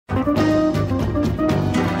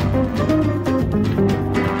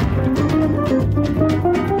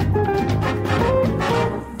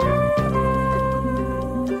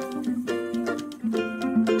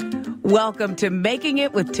Welcome to Making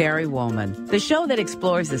It with Terry Woolman, the show that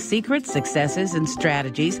explores the secrets, successes, and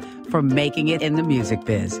strategies for making it in the music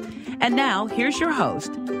biz. And now, here's your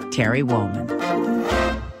host, Terry Woolman.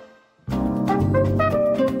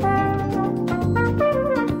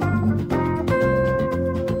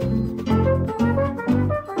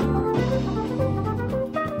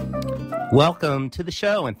 Welcome to the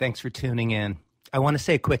show, and thanks for tuning in. I want to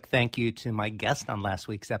say a quick thank you to my guest on last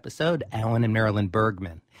week's episode, Alan and Marilyn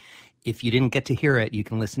Bergman. If you didn't get to hear it, you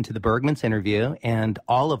can listen to the Bergmans interview and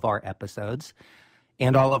all of our episodes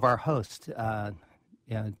and all of our hosts,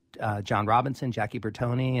 John Robinson, Jackie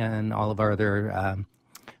Bertoni, and all of our other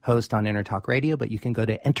hosts on Intertalk Radio. But you can go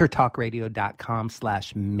to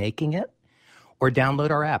intertalkradio.com/makingit or download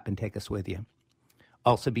our app and take us with you.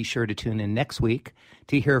 Also, be sure to tune in next week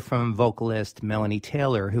to hear from vocalist Melanie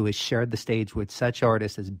Taylor, who has shared the stage with such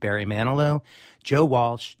artists as Barry Manilow, Joe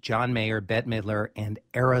Walsh, John Mayer, Bette Midler, and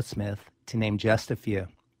Aerosmith, to name just a few.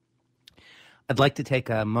 I'd like to take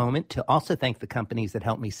a moment to also thank the companies that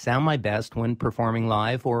help me sound my best when performing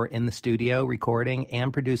live or in the studio, recording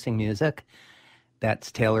and producing music.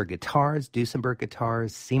 That's Taylor Guitars, Duesenberg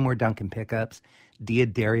Guitars, Seymour Duncan Pickups,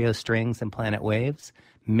 D'Addario Strings and Planet Waves,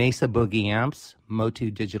 Mesa Boogie Amps,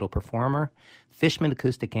 Motu Digital Performer, Fishman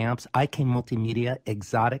Acoustic Amps, IK Multimedia,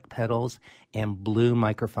 Exotic Pedals, and Blue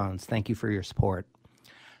Microphones. Thank you for your support.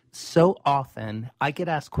 So often, I get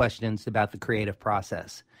asked questions about the creative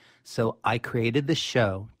process. So I created this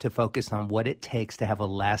show to focus on what it takes to have a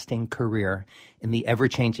lasting career in the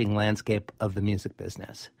ever-changing landscape of the music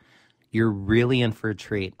business. You're really in for a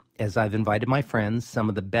treat, as I've invited my friends, some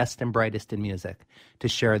of the best and brightest in music, to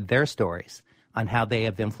share their stories on how they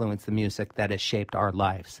have influenced the music that has shaped our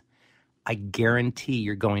lives. I guarantee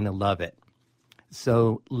you're going to love it.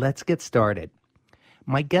 So let's get started.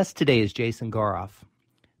 My guest today is Jason Gorov.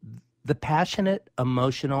 The passionate,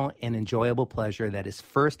 emotional, and enjoyable pleasure that is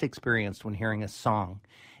first experienced when hearing a song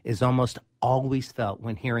is almost always felt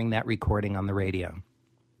when hearing that recording on the radio.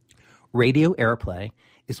 Radio airplay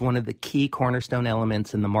is one of the key cornerstone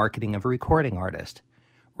elements in the marketing of a recording artist.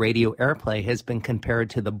 Radio airplay has been compared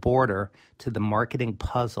to the border to the marketing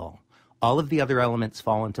puzzle. All of the other elements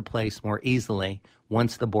fall into place more easily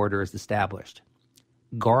once the border is established.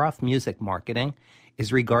 Gorov Music Marketing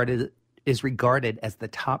is regarded as the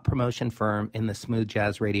top promotion firm in the smooth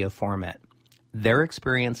jazz radio format. Their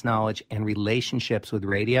experience, knowledge, and relationships with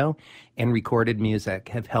radio and recorded music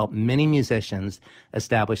have helped many musicians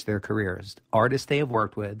establish their careers. Artists they have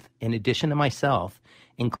worked with, in addition to myself,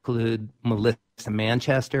 include Melissa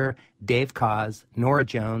Manchester, Dave Koz, Norah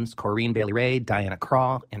Jones, Corinne Bailey Rae, Diana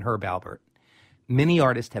Krall, and Herb Alpert. Many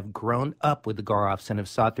artists have grown up with the Gorovs and have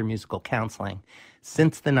sought their musical counseling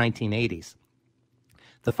since the 1980s.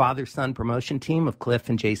 The father-son promotion team of Cliff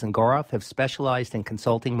and Jason Gorov have specialized in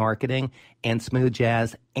consulting marketing and smooth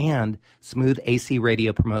jazz and smooth AC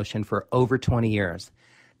radio promotion for over 20 years.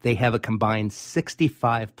 They have a combined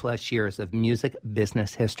 65-plus years of music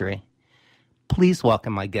business history. Please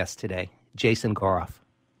welcome my guest today, Jason Gorov.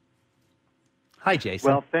 Hi, Jason.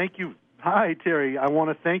 Well, thank you. Hi, Terry. I want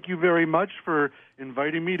to thank you very much for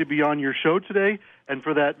inviting me to be on your show today and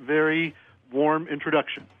for that very warm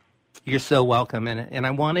introduction. You're so welcome, and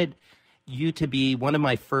I wanted you to be one of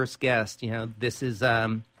my first guests. You know, this is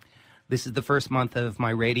the first month of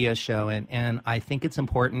my radio show, and I think it's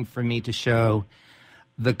important for me to show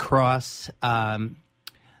the cross,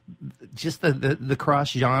 just the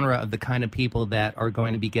cross genre of the kind of people that are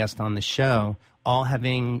going to be guests on the show, all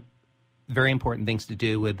having very important things to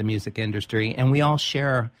do with the music industry, and we all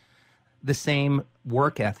share the same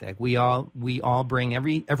work ethic. We all bring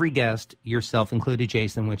every guest, yourself included,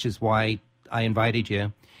 Jason, which is why I invited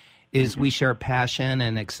you, is we share passion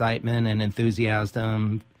and excitement and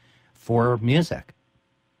enthusiasm for music.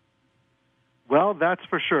 Well, that's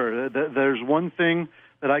for sure. There's one thing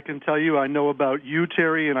that I can tell you I know about you,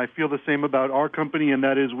 Terry, and I feel the same about our company, and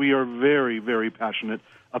that is we are very, very passionate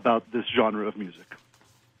about this genre of music.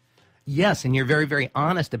 Yes, and you're very, very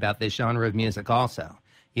honest about this genre of music also.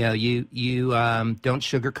 You know, you don't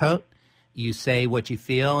sugarcoat. You say what you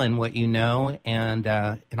feel and what you know, and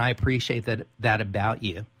I appreciate that about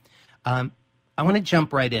you. I want to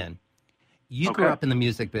jump right in. You grew up in the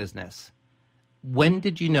music business. When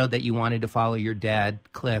did you know that you wanted to follow your dad,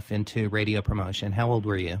 Cliff, into radio promotion? How old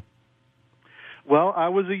were you? Well, I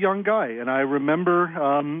was a young guy, and I remember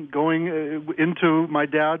going into my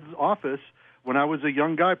dad's office when I was a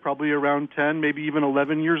young guy, probably around 10, maybe even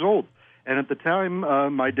 11 years old. And at the time,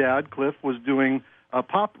 my dad, Cliff, was doing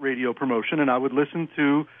pop radio promotion, and I would listen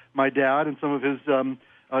to my dad and some of his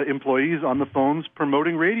employees on the phones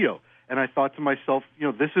promoting radio. And I thought to myself, you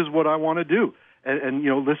know, this is what I want to do. and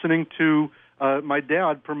listening to my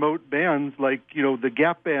dad promote bands like, the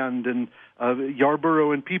Gap Band and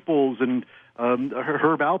Yarborough and Peoples and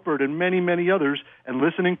Herb Alpert and many, many others, and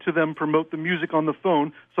listening to them promote the music on the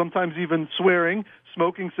phone, sometimes even swearing,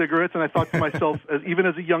 smoking cigarettes, and I thought to myself, even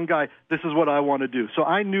as a young guy, this is what I want to do. So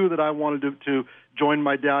I knew that I wanted to join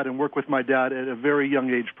my dad and work with my dad at a very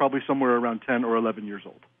young age, probably somewhere around 10 or 11 years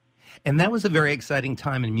old. And that was a very exciting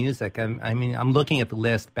time in music. I mean, I'm looking at the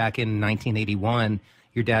list back in 1981.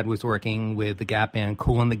 Your dad was working with the Gap Band,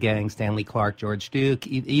 Kool and the Gang, Stanley Clarke, George Duke,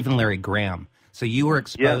 even Larry Graham. So you were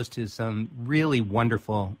exposed to some really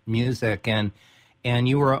wonderful music, and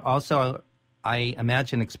you were also, I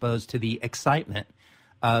imagine, exposed to the excitement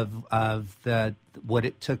of what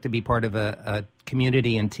it took to be part of a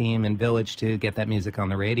community and team and village to get that music on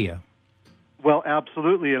the radio. Well,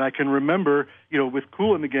 absolutely, and I can remember, with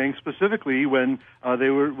Kool and the Gang specifically, when they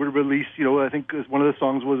were released, I think one of the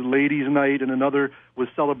songs was Ladies' Night and another was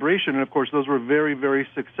Celebration, and of course those were very, very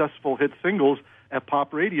successful hit singles at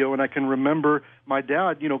pop radio, and I can remember my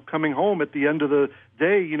dad, coming home at the end of the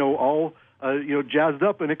day, all jazzed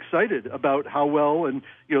up and excited about how well and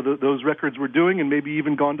those records were doing, and maybe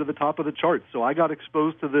even gone to the top of the charts. So I got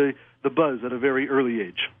exposed to the buzz at a very early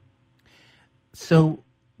age. So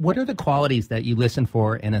what are the qualities that you listen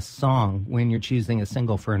for in a song when you're choosing a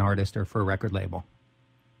single for an artist or for a record label?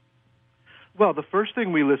 Well, the first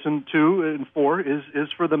thing we listen to and for is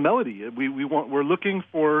for the melody. We're looking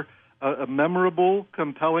for a memorable,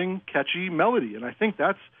 compelling, catchy melody, and I think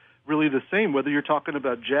that's really the same, whether you're talking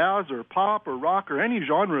about jazz or pop or rock or any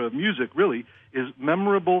genre of music, really, is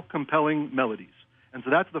memorable, compelling melodies. And so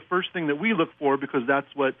that's the first thing that we look for, because that's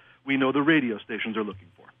what we know the radio stations are looking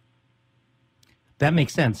for. That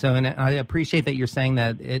makes sense. So, and I appreciate that you're saying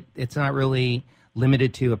that it's not really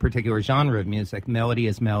limited to a particular genre of music. Melody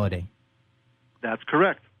is melody. That's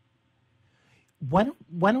correct. Why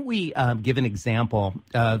don't we give an example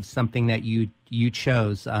of something that you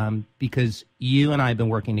chose, because you and I have been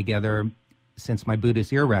working together since my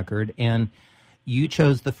Buddha's Ear record, and you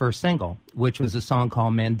chose the first single, which was a song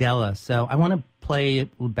called Mandela. So I want to play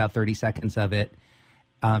about 30 seconds of it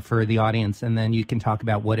for the audience, and then you can talk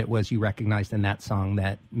about what it was you recognized in that song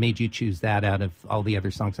that made you choose that out of all the other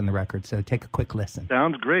songs on the record. So take a quick listen.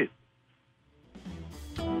 Sounds great.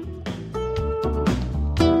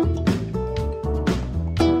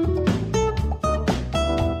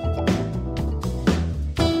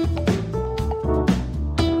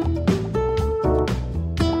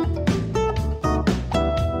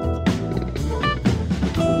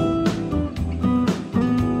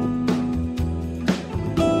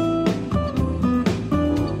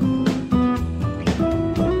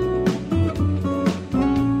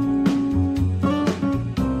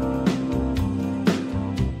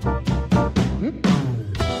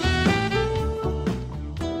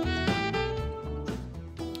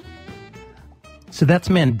 So that's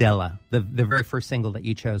Mandela, the very first single that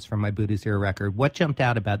you chose from my Buddha's Ear record. What jumped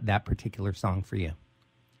out about that particular song for you?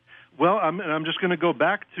 Well, I'm just going to go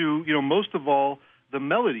back to, most of all, the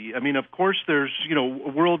melody. I mean, of course, there's,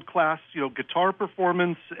 world-class, guitar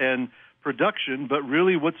performance and production, but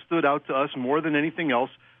really what stood out to us more than anything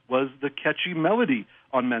else was the catchy melody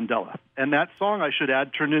on Mandela. And that song, I should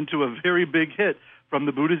add, turned into a very big hit from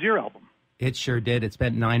the Buddha's Ear album. It sure did. It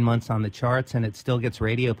spent 9 months on the charts, and it still gets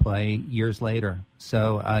radio play years later.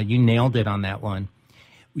 So you nailed it on that one.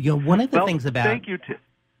 One of the things about... Thank you,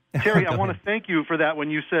 Terry. I want to thank you for that when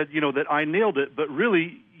you said, that I nailed it, but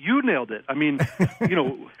really, you nailed it. I mean,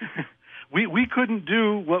 we couldn't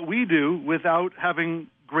do what we do without having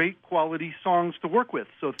great quality songs to work with.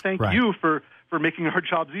 So thank you for making our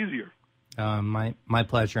jobs easier. My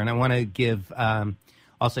pleasure. And I want to give...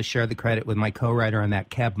 also share the credit with my co-writer on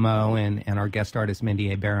that, Keb Mo, and our guest artist, Mindy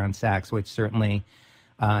Hebert on sax, which certainly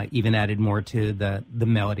even added more to the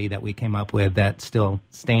melody that we came up with that still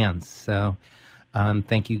stands. So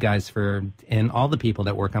thank you guys and all the people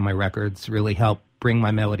that work on my records really help bring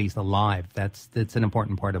my melodies alive. That's an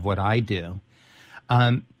important part of what I do.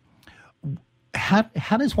 How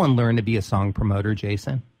does one learn to be a song promoter,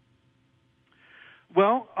 Jason?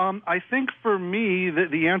 Well, I think for me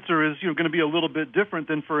the answer is going to be a little bit different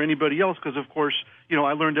than for anybody else, because of course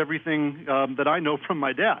I learned everything that I know from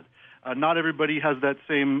my dad. Not everybody has that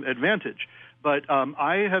same advantage, but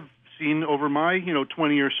I have seen over my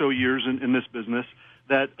 20 or so years in this business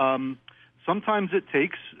that sometimes it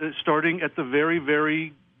takes starting at the very,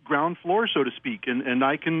 very ground floor, so to speak, and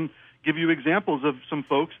I can give you examples of some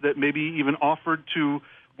folks that maybe even offered to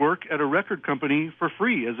work at a record company for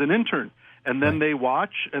free as an intern. And then they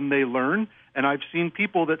watch and they learn. And I've seen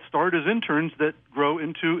people that start as interns that grow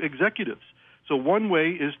into executives. So one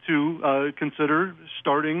way is to consider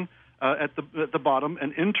starting at the bottom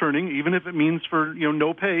and interning, even if it means for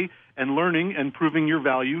no pay, and learning and proving your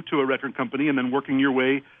value to a record company, and then working your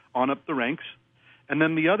way on up the ranks. And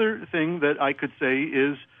then the other thing that I could say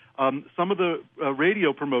is some of the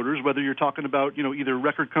radio promoters, whether you're talking about either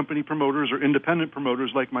record company promoters or independent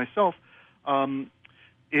promoters like myself,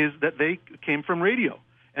 is that they came from radio.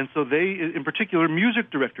 And so they, in particular, music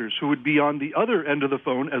directors who would be on the other end of the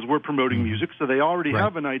phone as we're promoting music, so they already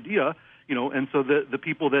have an idea, and so the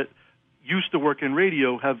people that used to work in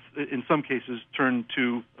radio have, in some cases, turned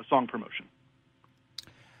to a song promotion.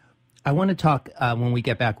 I want to talk, when we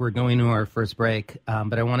get back, we're going to our first break,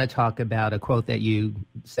 but I want to talk about a quote that you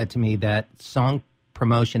said to me, that song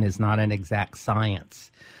promotion is not an exact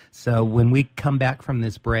science. So when we come back from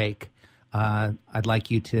this break, I'd like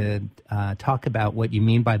you to talk about what you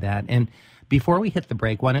mean by that. And before we hit the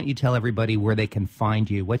break, why don't you tell everybody where they can find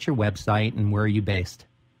you? What's your website and where are you based?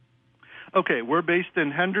 Okay, we're based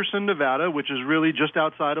in Henderson, Nevada, which is really just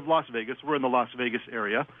outside of Las Vegas. We're in the Las Vegas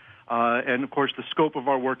area. And, of course, the scope of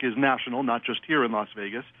our work is national, not just here in Las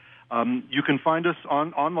Vegas. You can find us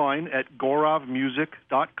online at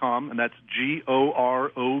gorovmusic.com, and that's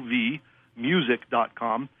GOROV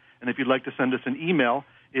music.com. And if you'd like to send us an email,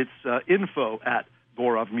 it's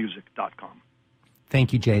info@gorovmusic.com.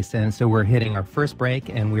 Thank you, Jason. So we're hitting our first break,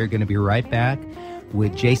 and we're going to be right back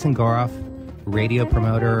with Jason Gorov, radio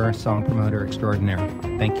promoter, song promoter extraordinaire.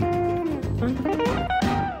 Thank you.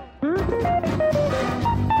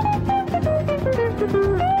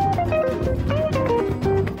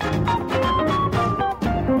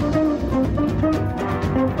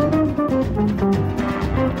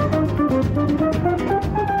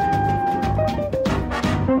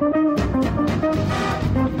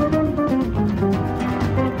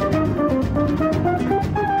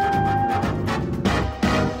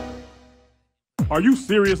 Are you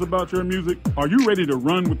serious about your music? Are you ready to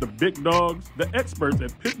run with the big dogs? The experts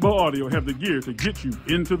at Pitbull Audio have the gear to get you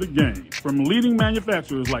into the game. From leading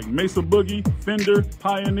manufacturers like Mesa Boogie, Fender,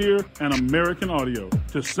 Pioneer, and American Audio.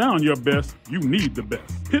 To sound your best, you need the best.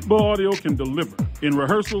 Pitbull Audio can deliver in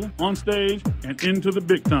rehearsal, on stage, and into the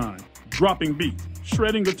big time. Dropping beats,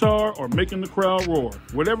 shredding guitar, or making the crowd roar.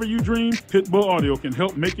 Whatever you dream, Pitbull Audio can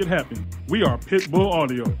help make it happen. We are Pitbull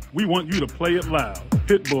Audio. We want you to play it loud.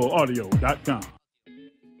 PitbullAudio.com.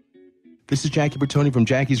 This is Jackie Bertoni from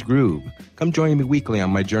Jackie's Groove. Come join me weekly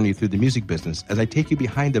on my journey through the music business as I take you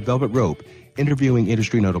behind the velvet rope, interviewing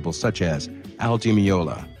industry notables such as Al Di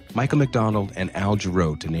Meola, Michael McDonald, and Al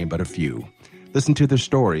Jarreau, to name but a few. Listen to their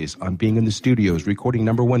stories on being in the studios recording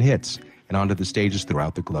 #1 hits and onto the stages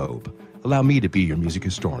throughout the globe. Allow me to be your music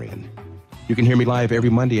historian. You can hear me live every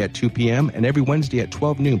Monday at 2 p.m. and every Wednesday at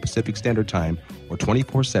 12 noon Pacific Standard Time or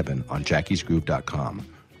 24/7 on jackiesgroove.com.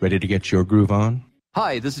 Ready to get your groove on?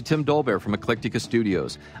 Hi, this is Tim Dolbear from Eclectica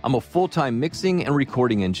Studios. I'm a full-time mixing and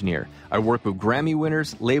recording engineer. I work with Grammy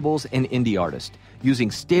winners, labels, and indie artists, using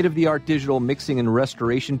state-of-the-art digital mixing and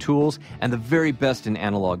restoration tools and the very best in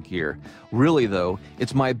analog gear. Really, though,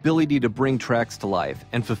 it's my ability to bring tracks to life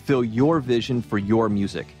and fulfill your vision for your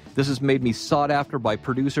music. This has made me sought after by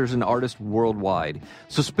producers and artists worldwide.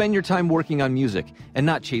 So spend your time working on music and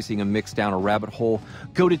not chasing a mix down a rabbit hole.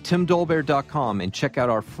 Go to timdolbear.com and check out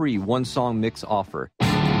our free one-song mix offer.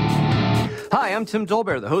 Hi, I'm Tim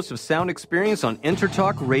Dolbear, the host of Sound Experience on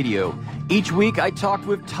Intertalk Radio. Each week, I talk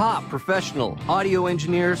with top professional audio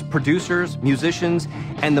engineers, producers, musicians,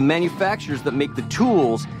 and the manufacturers that make the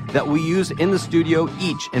tools that we use in the studio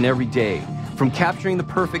each and every day. From capturing the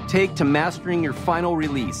perfect take to mastering your final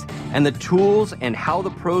release, and the tools and how the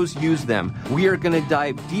pros use them, we are going to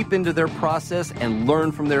dive deep into their process and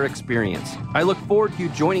learn from their experience. I look forward to you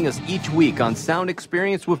joining us each week on Sound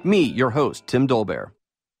Experience with me, your host, Tim Dolbear.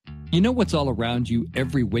 You know what's all around you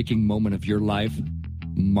every waking moment of your life?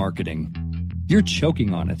 Marketing. You're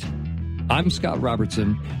choking on it. I'm Scott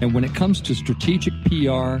Robertson, and when it comes to strategic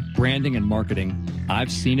PR, branding, and marketing,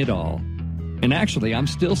 I've seen it all. And actually, I'm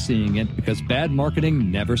still seeing it because bad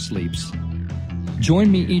marketing never sleeps.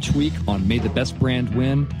 Join me each week on May the Best Brand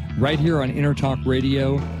Win, right here on Intertalk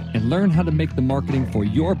Radio, and learn how to make the marketing for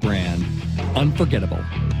your brand unforgettable.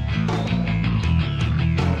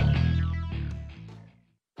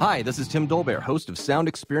 Hi, this is Tim Dolbear, host of Sound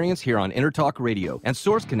Experience here on InterTalk Radio. And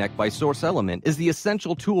Source Connect by Source Element is the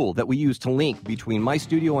essential tool that we use to link between my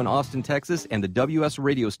studio in Austin, Texas, and the WS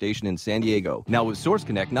radio station in San Diego. Now, with Source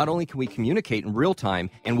Connect, not only can we communicate in real time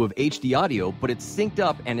and with HD audio, but it's synced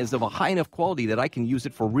up and is of a high enough quality that I can use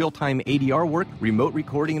it for real-time ADR work, remote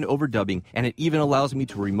recording, and overdubbing, and it even allows me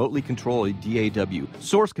to remotely control a DAW.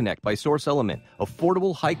 Source Connect by Source Element,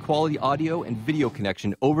 affordable, high-quality audio and video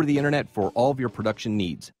connection over the internet for all of your production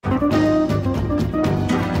needs.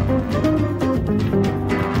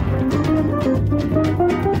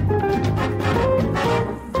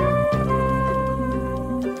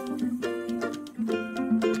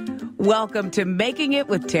 Welcome to Making It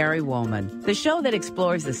with Terry Woolman, the show that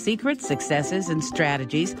explores the secrets, successes, and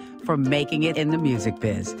strategies for making it in the music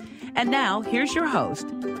biz. And now, here's your host,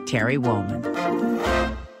 Terry Woolman.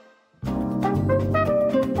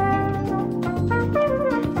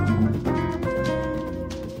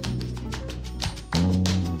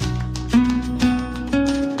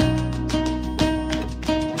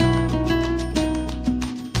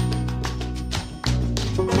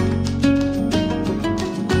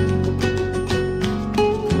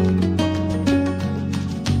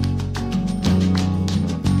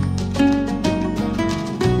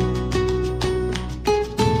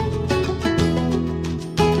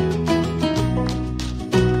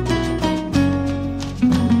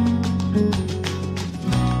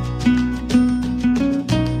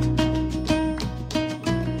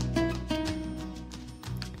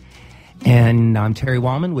 And I'm Terry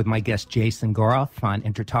Woolman with my guest Jason Gorov on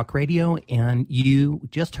InterTalk Radio, and you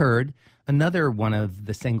just heard another one of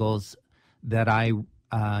the singles that I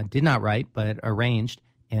did not write but arranged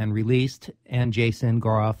and released, and Jason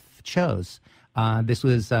Gorov chose. This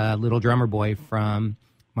was Little Drummer Boy from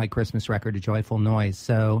my Christmas record, A Joyful Noise.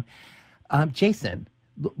 So, Jason,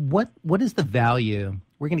 what is the value?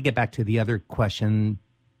 We're going to get back to the other question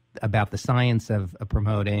about the science of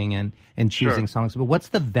promoting and choosing songs, but what's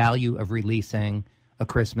the value of releasing a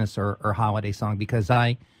Christmas or holiday song? Because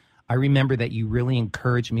I remember that you really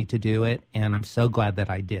encouraged me to do it, and I'm so glad that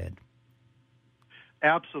I did.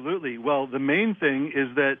 Absolutely. Well, the main thing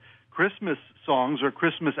is that Christmas songs or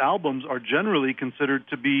Christmas albums are generally considered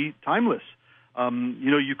to be timeless.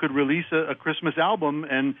 You could release a Christmas album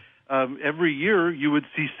and every year you would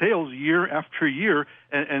see sales year after year,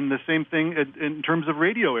 and the same thing in terms of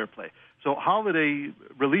radio airplay. So holiday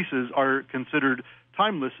releases are considered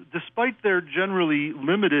timeless, despite their generally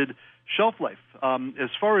limited shelf life. As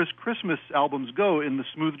far as Christmas albums go in the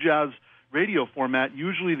smooth jazz radio format,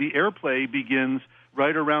 usually the airplay begins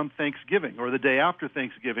right around Thanksgiving or the day after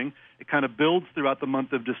Thanksgiving. It kind of builds throughout the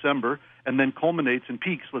month of December and then culminates in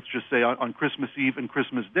peaks, let's just say, on Christmas Eve and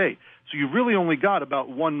Christmas Day. So you've really only got about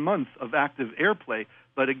 1 month of active airplay,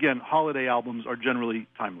 but again, holiday albums are generally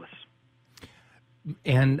timeless.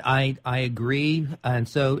 And I agree, and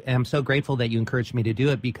so I'm so grateful that you encouraged me to do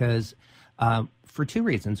it because for two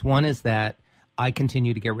reasons. One is that I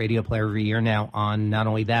continue to get radio play every year now on not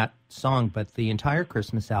only that song, but the entire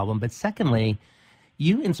Christmas album. But secondly,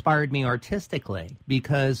 you inspired me artistically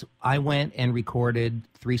because I went and recorded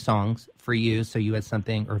 3 songs for you, so you had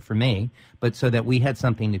something, or for me, but so that we had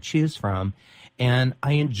something to choose from. And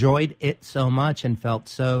I enjoyed it so much and felt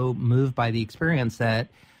so moved by the experience that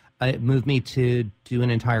it moved me to do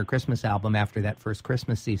an entire Christmas album after that first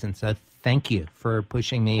Christmas season. So thank you for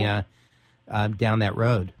pushing me down that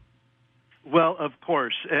road. Well, of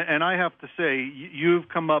course. And I have to say, you've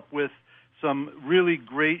come up with some really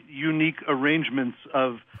great, unique arrangements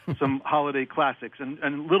of some holiday classics.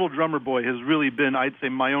 And Little Drummer Boy has really been, I'd say,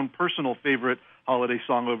 my own personal favorite holiday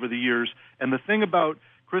song over the years. And the thing about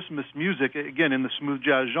Christmas music, again, in the smooth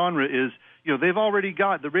jazz genre is, they've already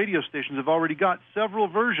got, the radio stations have already got several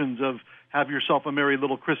versions of Have Yourself a Merry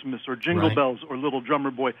Little Christmas or Jingle Bells or Little Drummer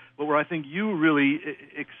Boy. But where I think you really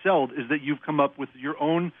excelled is that you've come up with your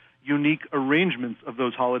own unique arrangements of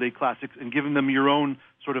those holiday classics and given them your own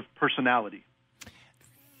sort of personality.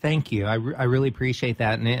 Thank you. I really appreciate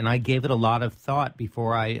that. And I gave it a lot of thought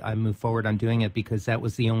before I moved forward on doing it because that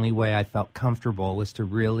was the only way I felt comfortable, was to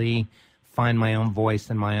really find my own voice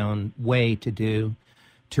and my own way to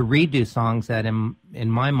redo songs that in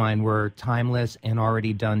my mind were timeless and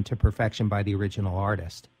already done to perfection by the original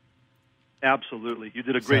artist. Absolutely. You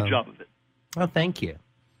did a great job of it. Well, thank you.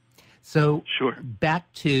 So sure.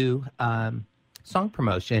 Back to song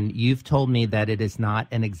promotion, you've told me that it is not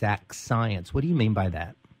an exact science. What do you mean by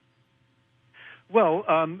that? Well,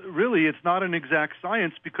 really, it's not an exact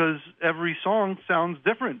science because every song sounds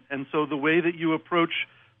different. And so the way that you approach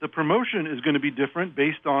the promotion is going to be different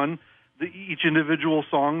based on each individual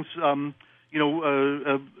song's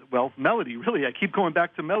melody, really. I keep going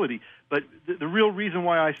back to melody. But the real reason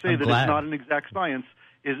why I say that it's not an exact science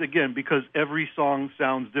is, again, because every song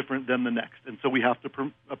sounds different than the next. And so we have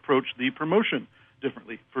to approach the promotion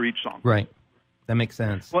differently for each song. Right. That makes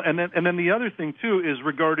sense. Well, and then the other thing, too, is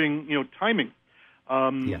regarding, timing.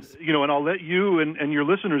 Yes. And I'll let you and your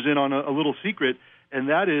listeners in on a little secret, and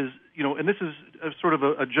that is, and this is sort of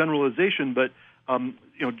a generalization, but,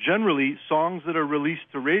 generally songs that are released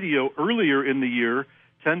to radio earlier in the year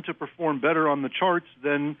tend to perform better on the charts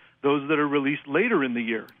than those that are released later in the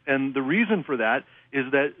year. And the reason for that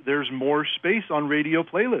is that there's more space on radio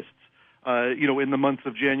playlists, in the months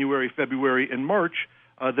of January, February, and March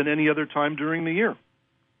than any other time during the year.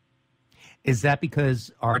 Is that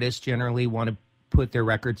because artists generally want to put their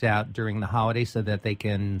records out during the holidays so that they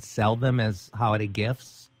can sell them as holiday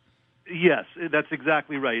gifts? Yes, that's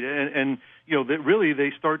exactly right. And that really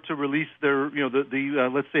they start to release their,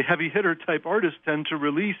 let's say heavy hitter type artists tend to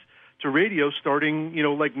release to radio starting,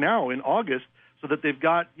 like now in August, so that they've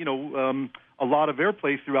got, a lot of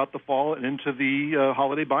airplay throughout the fall and into the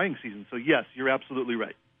holiday buying season. So yes, you're absolutely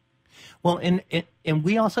right. Well, and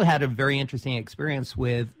we also had a very interesting experience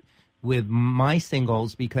with my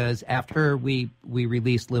singles, because after we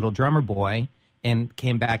released Little Drummer Boy and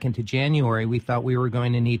came back into January, we thought we were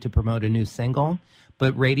going to need to promote a new single,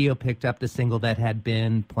 but radio picked up the single that had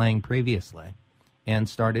been playing previously and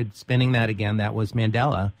started spinning that again. That was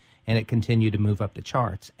Mandela, and it continued to move up the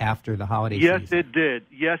charts after the holiday season.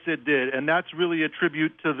 Yes, it did. And that's really a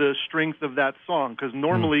tribute to the strength of that song, because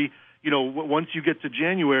normally, once you get to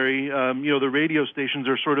January, the radio stations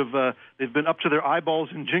are sort of, they've been up to their eyeballs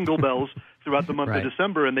in jingle bells throughout the month of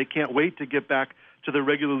December, and they can't wait to get back to the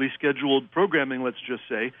regularly scheduled programming, let's just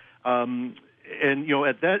say. And,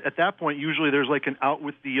 at that point, usually there's like an out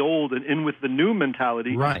with the old and in with the new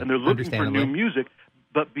mentality, and they're looking for new music.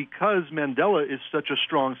 But because Mandela is such a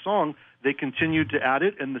strong song, they continued to add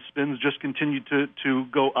it, and the spins just continued to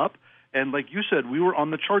go up. And like you said, we were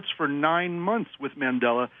on the charts for 9 months with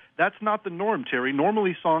Mandela. That's not the norm, Terry.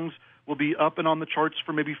 Normally songs will be up and on the charts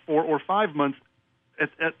for maybe 4 or 5 months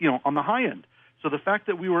on the high end. So the fact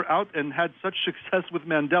that we were out and had such success with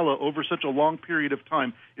Mandela over such a long period of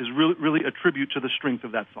time is really, really a tribute to the strength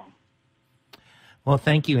of that song. Well,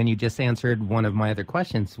 thank you. And you just answered one of my other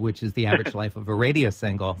questions, which is the average life of a radio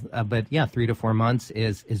single. But yeah, 3 to 4 months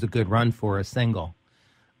is a good run for a single.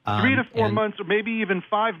 3 to 4 months, or maybe even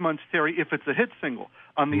 5 months, Terry, if it's a hit single.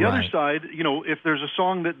 On the other side, if there's a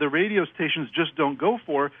song that the radio stations just don't go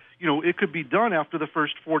for, it could be done after the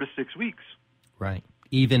first 4 to 6 weeks. Right.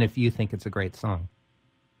 Even if you think it's a great song.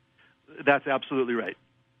 That's absolutely right.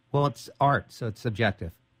 Well, it's art, so it's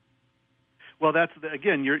subjective. Well,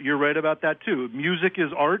 again, you're right about that, too. Music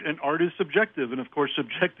is art, and art is subjective. And, of course,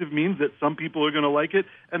 subjective means that some people are going to like it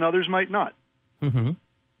and others might not. Mm-hmm.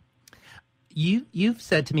 You've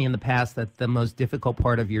said to me in the past that the most difficult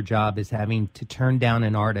part of your job is having to turn down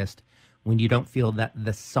an artist when you don't feel that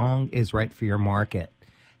the song is right for your market.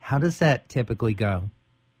 How does that typically go?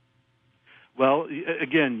 Well,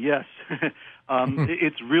 again, yes.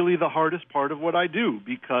 It's really the hardest part of what I do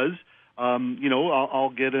because, I'll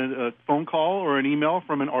get a phone call or an email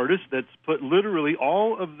from an artist that's put literally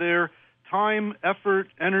all of their time, effort,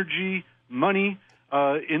 energy, money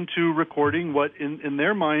into recording what in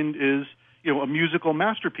their mind is, a musical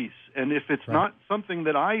masterpiece. And if it's not something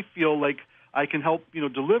that I feel like I can help,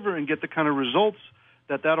 deliver and get the kind of results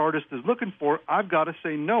that artist is looking for, I've got to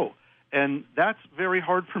say no. And that's very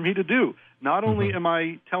hard for me to do. Not only am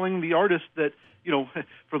I telling the artist that,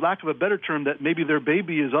 for lack of a better term, that maybe their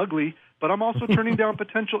baby is ugly, but I'm also turning down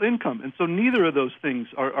potential income. And so neither of those things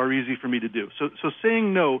are easy for me to do. So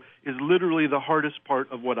saying no is literally the hardest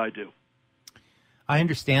part of what I do. I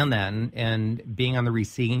understand that, and being on the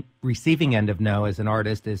receiving end of no as an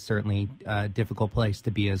artist is certainly a difficult place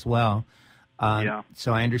to be as well.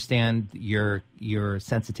 So I understand your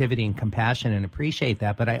sensitivity and compassion and appreciate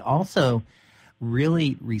that, but I also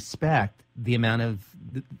really respect the amount of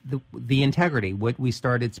the integrity, what we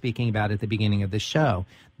started speaking about at the beginning of the show.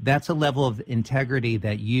 That's a level of integrity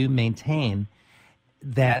that you maintain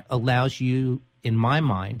that allows you, in my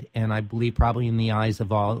mind, and I believe probably in the eyes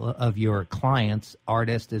of all of your clients,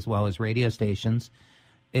 artists as well as radio stations,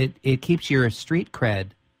 it keeps your street cred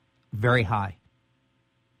very high.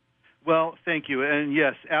 Well, thank you. And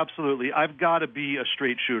yes, absolutely. I've got to be a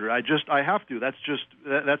straight shooter. I have to.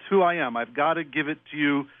 That's who I am. I've got to give it to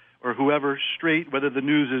you or whoever straight, whether the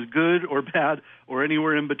news is good or bad or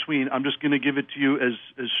anywhere in between. I'm just going to give it to you as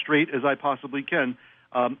straight as I possibly can.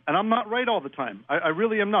 And I'm not right all the time. I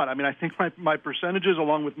really am not. I mean, I think my percentages,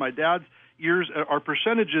 along with my dad's ears, our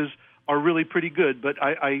percentages are really pretty good, but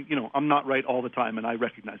I'm not right all the time, and I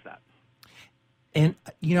recognize that. And,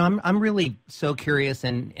 I'm really so curious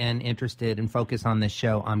and interested and focused on this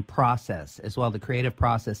show on process as well, the creative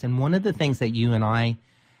process. And one of the things that you and I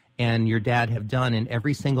and your dad have done in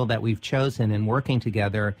every single that we've chosen in working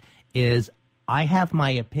together is I have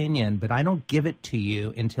my opinion, but I don't give it to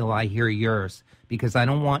you until I hear yours, because I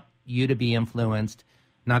don't want you to be influenced,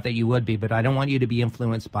 not that you would be, but I don't want you to be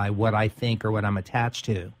influenced by what I think or what I'm attached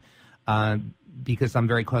to, because I'm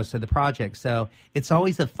very close to the project. So it's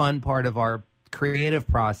always a fun part of our creative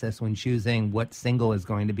process when choosing what single is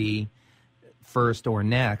going to be first or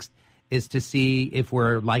next, is to see if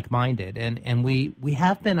we're like-minded, and we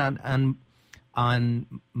have been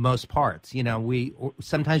on most parts.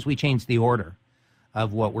 Sometimes we change the order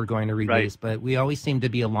of what we're going to release, right, but we always seem to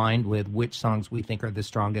be aligned with which songs we think are the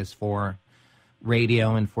strongest for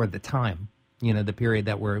radio and for the time, the period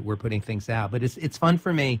that we're putting things out. But it's fun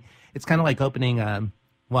for me. It's kind of like opening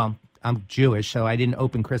I'm Jewish, so I didn't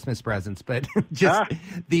open Christmas presents, but just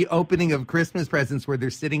the opening of Christmas presents where they're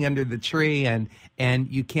sitting under the tree and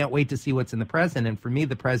you can't wait to see what's in the present. And for me,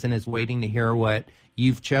 the present is waiting to hear what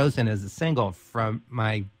you've chosen as a single from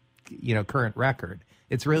my, current record.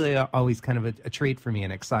 It's really always kind of a treat for me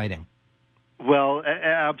and exciting. Well,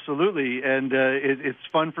 absolutely. And it's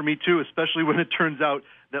fun for me, too, especially when it turns out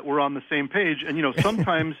that we're on the same page. And,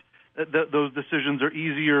 sometimes those decisions are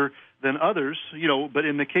easier than others, but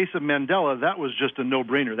in the case of Mandela, that was just a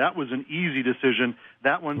no-brainer. That was an easy decision.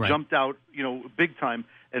 That one jumped out, big time,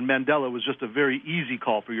 and Mandela was just a very easy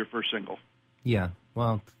call for your first single. Yeah,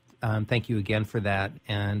 well, thank you again for that,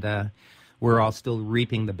 and we're all still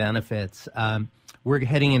reaping the benefits. We're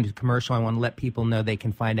heading into commercial. I want to let people know they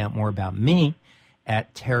can find out more about me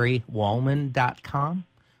at terrywallman.com,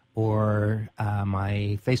 or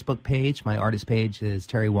my Facebook page. My artist page is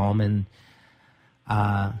Terry Wallman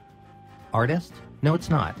Artist? No, it's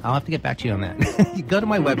not. I'll have to get back to you on that. You go to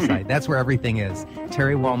my website. That's where everything is,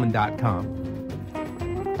 terrywallman.com.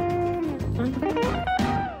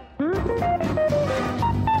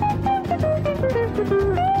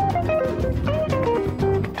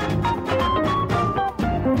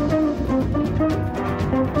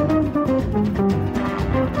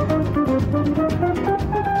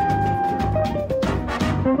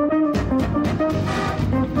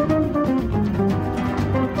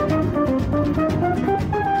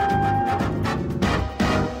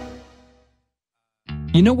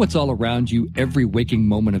 You know what's all around you every waking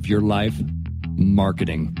moment of your life?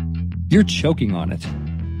 Marketing. You're choking on it.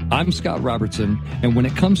 I'm Scott Robertson, and when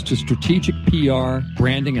it comes to strategic PR,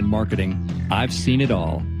 branding, and marketing, I've seen it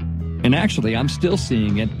all. And actually, I'm still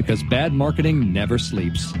seeing it because bad marketing never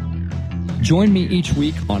sleeps. Join me each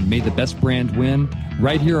week on May the Best Brand Win,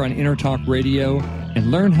 right here on Intertalk Radio,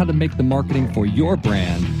 and learn how to make the marketing for your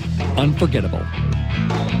brand unforgettable.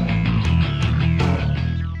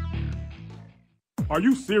 Are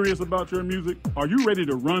you serious about your music? Are you ready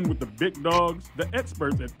to run with the big dogs? The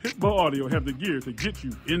experts at Pitbull Audio have the gear to get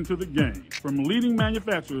you into the game. From leading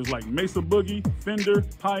manufacturers like Mesa Boogie, Fender,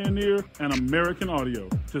 Pioneer, and American Audio.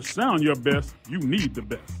 To sound your best, you need the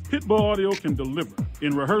best. Pitbull Audio can deliver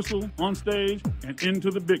in rehearsal, on stage, and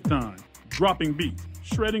into the big time. Dropping beats,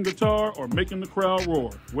 shredding guitar, or making the crowd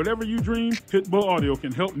roar. Whatever you dream, Pitbull Audio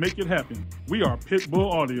can help make it happen. We are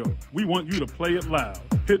Pitbull Audio. We want you to play it loud.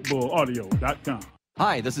 PitbullAudio.com.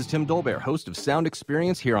 Hi, this is Tim Dolbear, host of Sound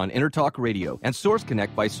Experience here on Intertalk Radio. And Source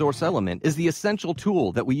Connect by Source Element is the essential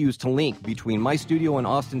tool that we use to link between my studio in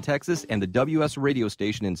Austin, Texas, and the WS radio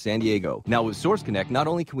station in San Diego. Now, with Source Connect, not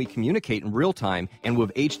only can we communicate in real time and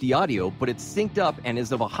with HD audio, but it's synced up and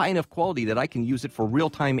is of a high enough quality that I can use it for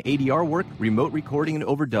real-time ADR work, remote recording, and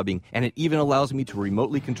overdubbing, and it even allows me to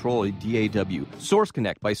remotely control a DAW. Source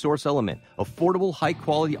Connect by Source Element, affordable,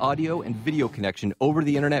 high-quality audio and video connection over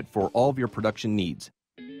the internet for all of your production needs.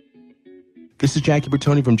 This is Jackie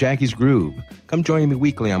Bertoni from Jackie's Groove. Come join me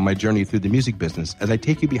weekly on my journey through the music business as I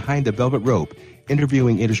take you behind the velvet rope,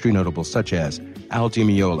 interviewing industry notables such as Al Di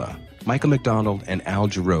Meola, Michael McDonald, and Al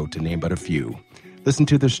Jarreau, to name but a few. Listen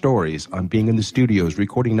to their stories on being in the studios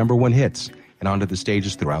recording #1 hits and onto the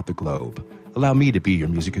stages throughout the globe. Allow me to be your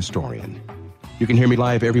music historian. You can hear me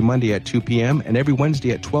live every Monday at 2 p.m. and every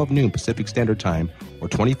Wednesday at 12 noon Pacific Standard Time, or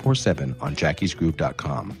 24/7 on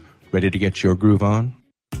jackiesgroove.com. Ready to get your groove on?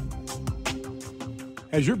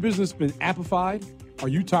 Has your business been appified? Are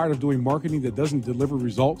you tired of doing marketing that doesn't deliver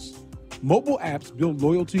results? Mobile apps build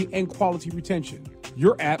loyalty and quality retention.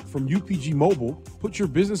 Your app from UPG Mobile puts your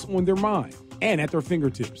business on their mind and at their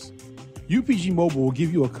fingertips. UPG Mobile will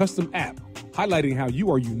give you a custom app highlighting how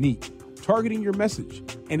you are unique, targeting your message,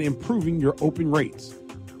 and improving your open rates.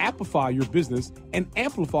 amplify your business and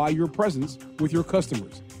amplify your presence with your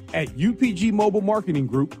customers at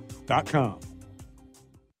upgmobilemarketinggroup.com.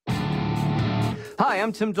 Hi,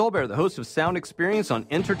 I'm Tim Dolbear, the host of Sound Experience on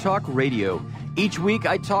Intertalk Radio. Each week,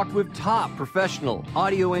 I talk with top professional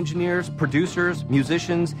audio engineers, producers,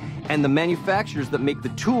 musicians, and the manufacturers that make the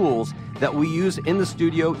tools that we use in the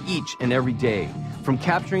studio each and every day. From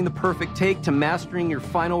capturing the perfect take to mastering your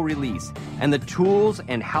final release, and the tools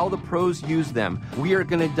and how the pros use them, we are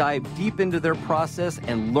going to dive deep into their process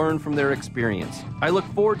and learn from their experience. I look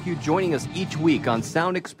forward to you joining us each week on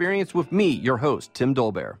Sound Experience with me, your host, Tim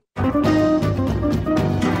Dolbear.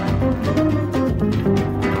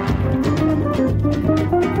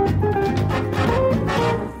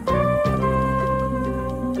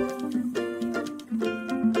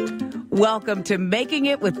 Welcome to Making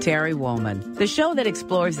It with Terry Woolman, the show that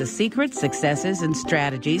explores the secrets, successes, and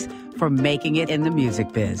strategies for making it in the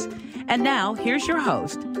music biz. And now, here's your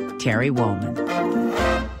host, Terry Woolman.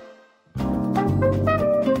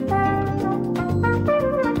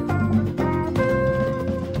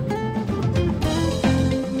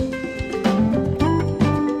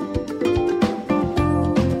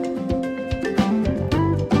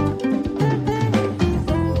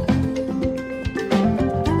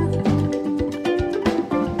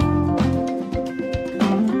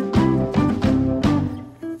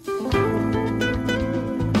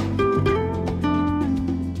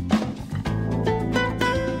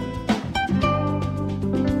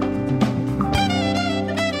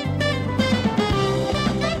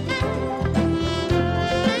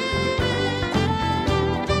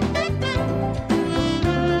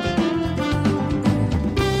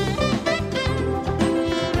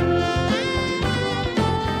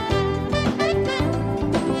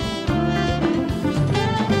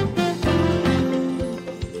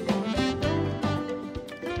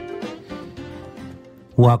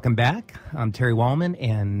 Welcome back. I'm Terry Woolman,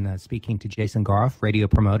 and speaking to Jason Gorov, radio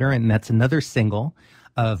promoter, and that's another single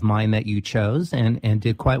of mine that you chose and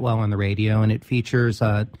did quite well on the radio, and it features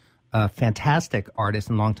a fantastic artist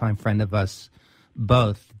and longtime friend of us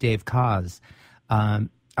both, Dave Koz. I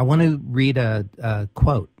want to read a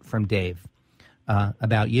quote from Dave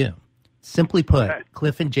about you. Simply put,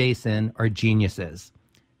 Cliff and Jason are geniuses.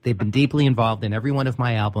 They've been deeply involved in every one of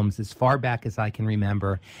my albums as far back as I can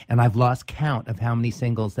remember, and I've lost count of how many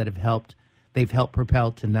singles that they've helped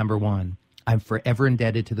propel to number one. I'm forever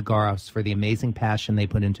indebted to the Gorovs for the amazing passion they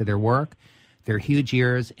put into their work, their huge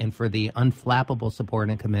ears, and for the unflappable support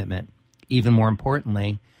and commitment. Even more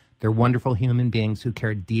importantly, they're wonderful human beings who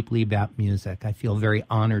care deeply about music. I feel very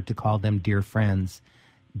honored to call them dear friends.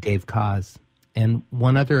 Dave Koz. And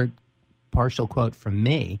one other partial quote from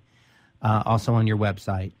me, also on your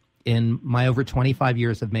website. In my over 25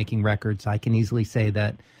 years of making records, I can easily say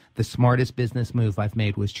that the smartest business move I've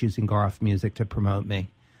made was choosing Gorov Music to promote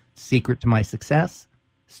me. Secret to my success,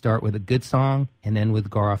 start with a good song and end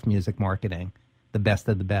with Gorov Music Marketing, the best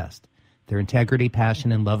of the best. Their integrity,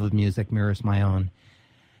 passion, and love of music mirrors my own,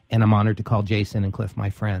 and I'm honored to call Jason and Cliff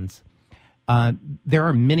my friends. There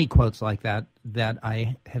are many quotes like that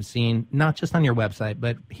I have seen, not just on your website,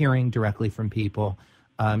 but hearing directly from people.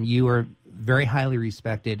 You are very highly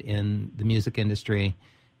respected in the music industry,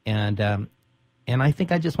 and I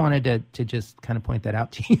think I just wanted to just kind of point that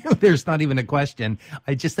out to you. There's not even a question.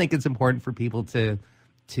 I just think it's important for people to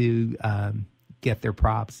get their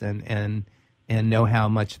props and know how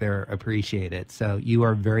much they're appreciated. So you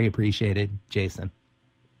are very appreciated, Jason.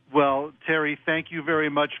 Well, Terry, thank you very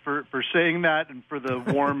much for saying that and for the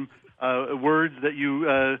warm words that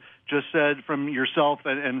you just said from yourself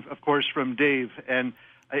and of course, from Dave. And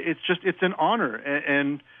it's an honor.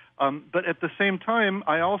 But at the same time,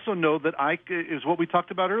 I also know that is what we talked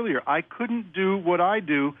about earlier. I couldn't do what I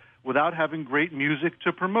do without having great music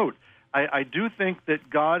to promote. I do think that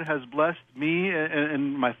God has blessed me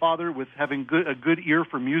and my father with having a good ear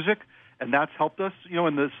for music, and that's helped us,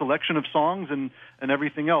 in the selection of songs and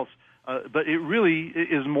everything else. But it really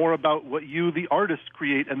is more about what you, the artists,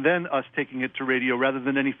 create, and then us taking it to radio rather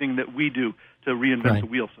than anything that we do to reinvent the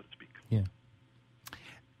wheel, so to speak. Yeah.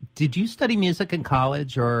 Did you study music in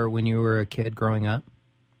college or when you were a kid growing up?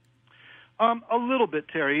 A little bit,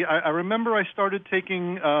 Terry. I remember I started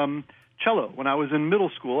taking cello when I was in middle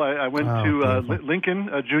school. I went to Lincoln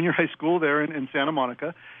Junior High School there in Santa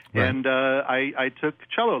Monica, right. And I took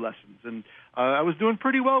cello lessons, and I was doing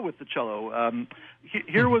pretty well with the cello.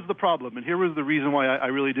 Here was the problem, and here was the reason why I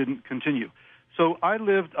really didn't continue. So I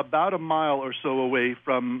lived about a mile or so away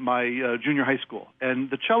from my junior high school, and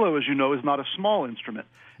the cello, as you know, is not a small instrument.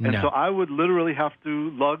 And so I would literally have to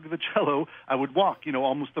lug the cello. I would walk,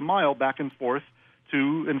 almost a mile back and forth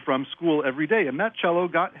to and from school every day, and that cello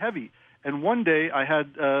got heavy. And one day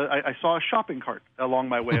I saw a shopping cart along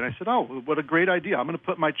my way, and I said, oh, what a great idea. I'm going to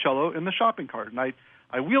put my cello in the shopping cart. And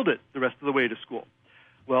I wheeled it the rest of the way to school.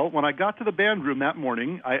 Well, when I got to the band room that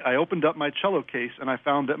morning, I opened up my cello case, and I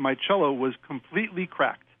found that my cello was completely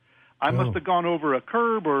cracked. I must have gone over a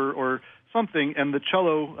curb or something, and the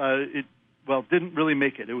cello, didn't really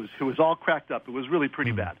make it. It was all cracked up. It was really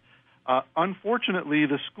pretty bad. Unfortunately,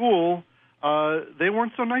 the school, they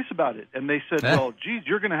weren't so nice about it. And they said, well, geez,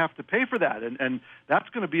 you're going to have to pay for that. And that's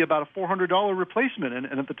going to be about a $400 replacement.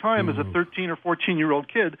 And at the time, as a 13 or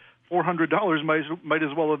 14-year-old kid, $400 might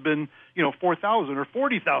as well have been, $4,000 or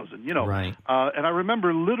 $40,000, Right. And I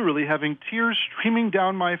remember literally having tears streaming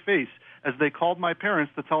down my face as they called my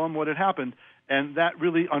parents to tell them what had happened. And that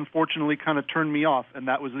really, unfortunately, kind of turned me off. And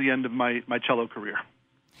that was the end of my cello career.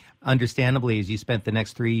 Understandably, as you spent the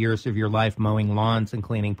next 3 years of your life mowing lawns and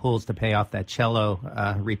cleaning pools to pay off that cello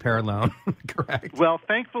repair loan, correct? Well,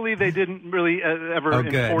 thankfully, they didn't really ever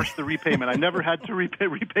enforce the repayment. I never had to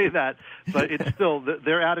repay that, but it's still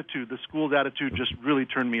their attitude, the school's attitude, just really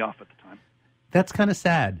turned me off at the time. That's kind of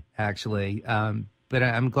sad, actually. But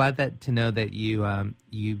I'm glad to know that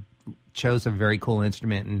you chose a very cool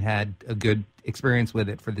instrument and had a good experience with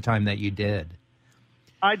it for the time that you did.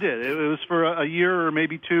 I did. It was for a year or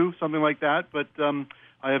maybe two, something like that. But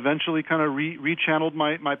I eventually kind of rechanneled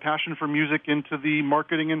my passion for music into the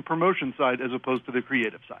marketing and promotion side as opposed to the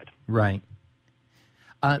creative side. Right.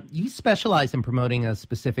 You specialize in promoting a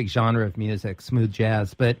specific genre of music, smooth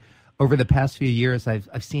jazz. But over the past few years,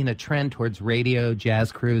 I've seen a trend towards radio,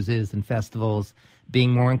 jazz cruises, and festivals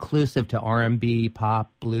being more inclusive to R&B,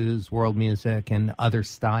 pop, blues, world music, and other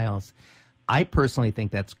styles. I personally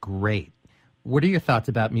think that's great. What are your thoughts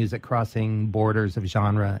about music crossing borders of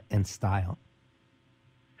genre and style?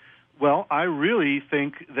 Well, I really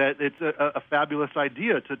think that it's a fabulous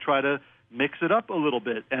idea to try to mix it up a little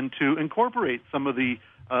bit and to incorporate some of the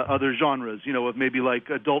other genres, of maybe like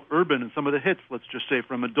adult urban and some of the hits, let's just say,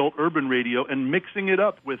 from adult urban radio, and mixing it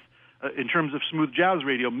up with, in terms of smooth jazz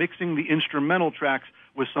radio, mixing the instrumental tracks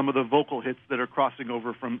with some of the vocal hits that are crossing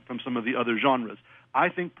over from some of the other genres. I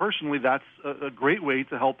think personally that's a great way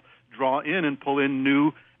to help draw in and pull in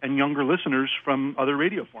new and younger listeners from other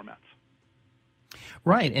radio formats.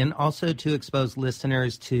 Right, and also to expose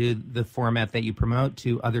listeners to the format that you promote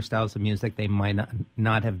to other styles of music they might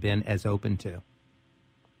not have been as open to.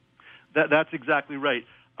 That's exactly right.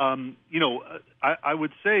 I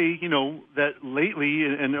would say, that lately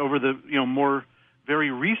and over the, more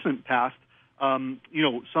very recent past,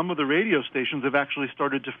 some of the radio stations have actually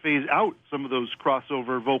started to phase out some of those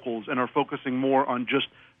crossover vocals and are focusing more on just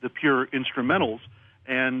the pure instrumentals.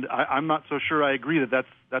 And I'm not so sure I agree that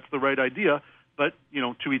that's the right idea, but,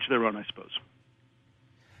 to each their own, I suppose.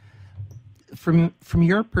 From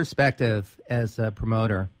your perspective as a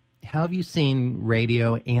promoter, how have you seen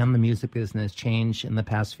radio and the music business change in the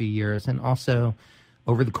past few years and also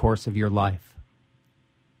over the course of your life?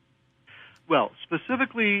 Well,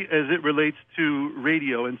 specifically as it relates to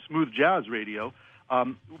radio and smooth jazz radio,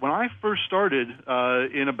 when I first started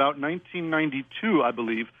in about 1992, I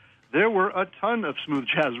believe, there were a ton of smooth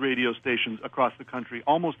jazz radio stations across the country.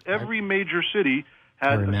 Almost every major city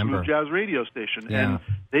had a smooth jazz radio station, and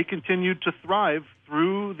they continued to thrive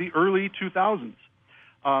through the early 2000s.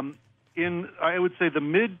 In, I would say, the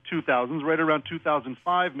mid-2000s, right around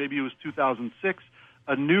 2005, maybe it was 2006,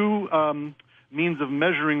 a new means of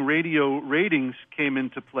measuring radio ratings came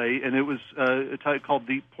into play, and it was called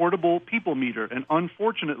the Portable People Meter. And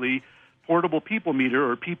unfortunately, Portable People Meter,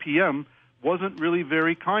 or PPM, wasn't really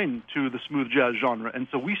very kind to the smooth jazz genre, and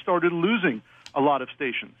so we started losing a lot of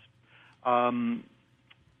stations.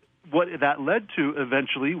 What that led to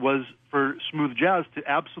eventually was for smooth jazz to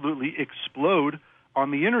absolutely explode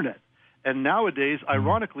on the Internet. And nowadays,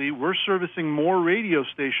 ironically, we're servicing more radio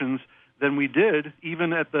stations than we did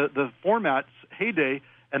even at the format's heyday,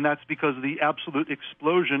 and that's because of the absolute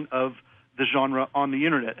explosion of the genre on the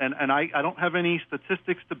Internet. And I don't have any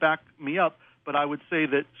statistics to back me up, but I would say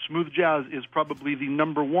that smooth jazz is probably the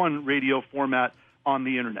number one radio format on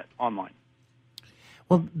the Internet, online.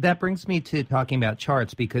 Well, that brings me to talking about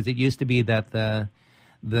charts, because it used to be that the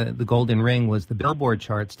golden ring was the Billboard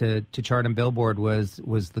charts. To chart on Billboard was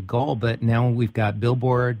the goal, but now we've got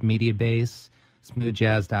Billboard, Mediabase,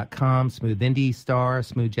 smoothjazz.com, Smooth Indie Star,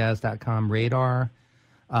 smoothjazz.com Radar,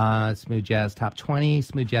 Smooth Jazz Top 20,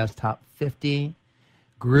 Smooth Jazz Top 50,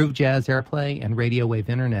 Groove Jazz Airplay, and Radio Wave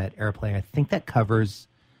Internet Airplay. I think that covers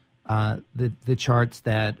the charts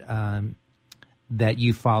that that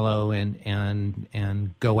you follow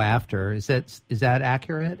and go after. Is that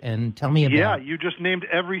accurate? And tell me about. Yeah, you just named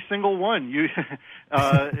every single one.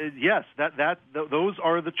 Yes, those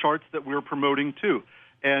are the charts that we're promoting too.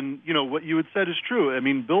 And what you had said is true. I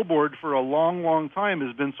mean, Billboard for a long, long time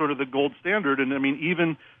has been sort of the gold standard. And I mean,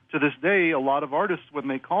 even to this day, a lot of artists, when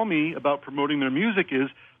they call me about promoting their music, is,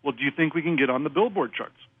 well, do you think we can get on the Billboard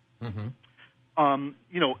charts? Mm-hmm.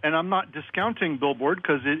 And I'm not discounting Billboard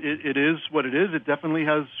because it is what it is. It definitely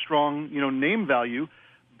has strong, name value.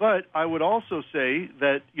 But I would also say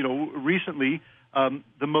that, recently,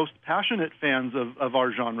 the most passionate fans of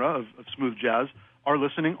our genre, of smooth jazz, are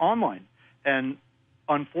listening online. And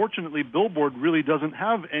unfortunately, Billboard really doesn't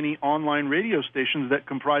have any online radio stations that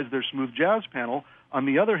comprise their smooth jazz panel. On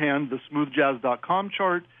the other hand, the smoothjazz.com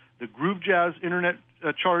chart, the Groove Jazz Internet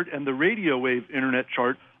chart, and the Radio Wave Internet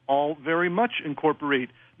chart all very much incorporate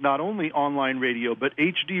not only online radio, but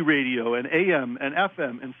HD radio and AM and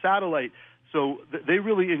FM and satellite. So they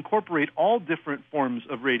really incorporate all different forms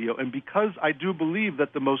of radio. And because I do believe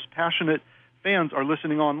that the most passionate fans are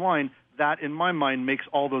listening online, that, in my mind, makes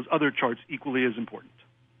all those other charts equally as important.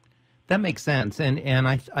 That makes sense. And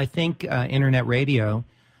I think Internet radio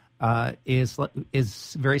is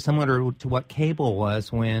very similar to what cable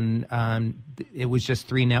was when it was just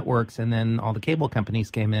 3 networks and then all the cable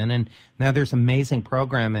companies came in. And now there's amazing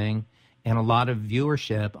programming and a lot of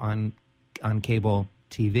viewership on cable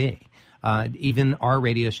TV. Even our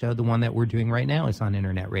radio show, the one that we're doing right now, is on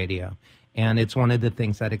Internet radio. And it's one of the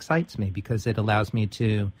things that excites me because it allows me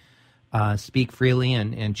to speak freely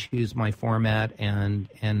and choose my format,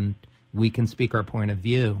 and we can speak our point of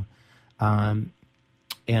view.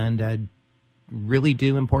 And really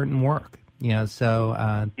do important work, so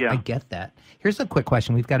I get that. Here's a quick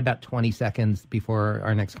question. We've got about 20 seconds before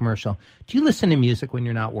our next commercial. Do you listen to music when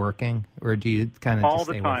you're not working, or do you kind of just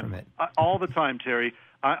stay away from it? All the time, Terry.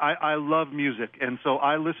 I love music, and so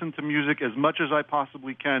I listen to music as much as I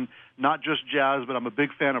possibly can, not just jazz, but I'm a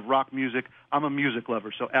big fan of rock music. I'm a music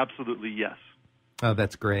lover, so absolutely yes. Oh,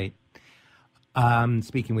 that's great.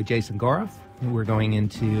 Speaking with Jason Gorov, we're going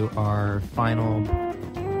into our final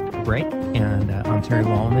break, and I'm Terry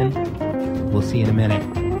Wallman. We'll see you in a minute.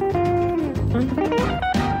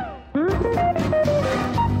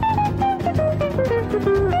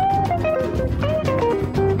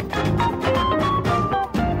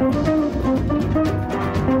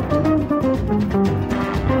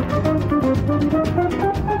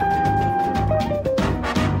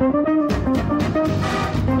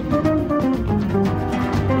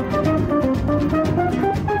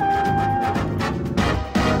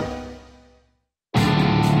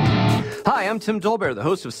 I'm Tim Dolbear, the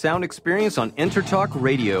host of Sound Experience on Intertalk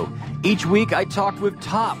Radio. Each week, I talk with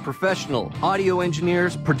top professional audio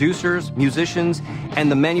engineers, producers, musicians,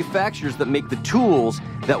 and the manufacturers that make the tools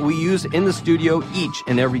that we use in the studio each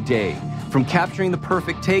and every day. From capturing the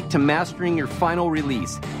perfect take to mastering your final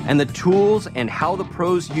release, and the tools and how the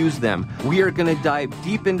pros use them, we are going to dive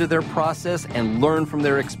deep into their process and learn from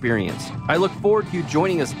their experience. I look forward to you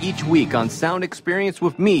joining us each week on Sound Experience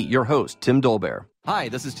with me, your host, Tim Dolbear. Hi,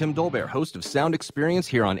 this is Tim Dolbear, host of Sound Experience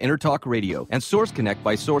here on Intertalk Radio. And Source Connect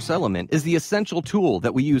by Source Element is the essential tool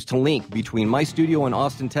that we use to link between my studio in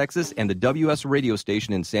Austin, Texas, and the WS radio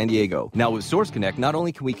station in San Diego. Now, with Source Connect, not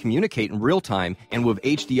only can we communicate in real time and with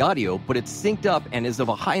HD audio, but it's synced up and is of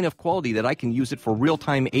a high enough quality that I can use it for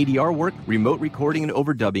real-time ADR work, remote recording, and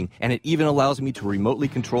overdubbing, and it even allows me to remotely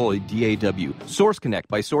control a DAW. Source Connect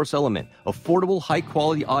by Source Element, affordable,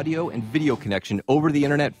 high-quality audio and video connection over the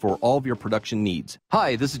internet for all of your production needs.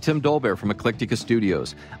 Hi, this is Tim Dolbear from Eclectica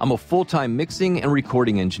Studios. I'm a full-time mixing and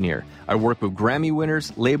recording engineer. I work with Grammy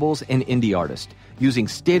winners, labels, and indie artists, using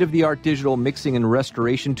state-of-the-art digital mixing and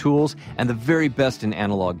restoration tools and the very best in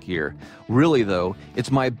analog gear. Really, though,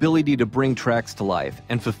 it's my ability to bring tracks to life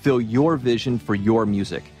and fulfill your vision for your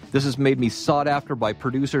music. This has made me sought after by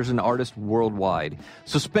producers and artists worldwide.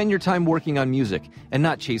 So spend your time working on music and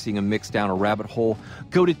not chasing a mix down a rabbit hole.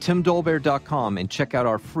 Go to timdolbear.com and check out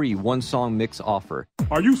our free one-song mix offer.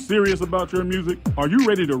 Are you serious about your music? Are you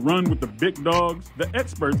ready to run with the big dogs? The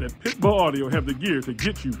experts at Pitbull Audio have the gear to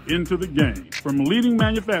get you into the game. From leading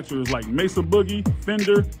manufacturers like Mesa Boogie,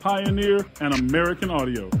 Fender, Pioneer, and American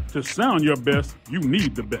Audio. To sound your best, you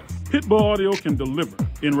need the best. Pitbull Audio can deliver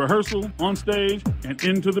in rehearsal, on stage, and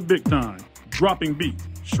into the big time. Dropping beats,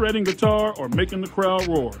 shredding guitar, or making the crowd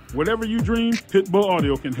roar. Whatever you dream, Pitbull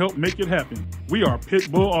Audio can help make it happen. We are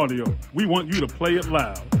Pitbull Audio. We want you to play it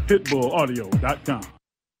loud. PitbullAudio.com.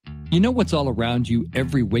 You know what's all around you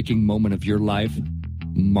every waking moment of your life?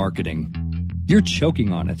 Marketing. You're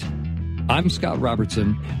choking on it. I'm Scott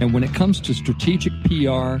Robertson, and when it comes to strategic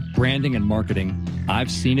PR, branding, and marketing, I've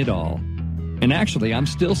seen it all. And actually, I'm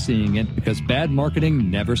still seeing it because bad marketing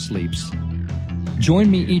never sleeps. Join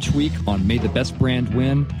me each week on May the Best Brand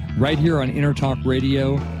Win, right here on InterTalk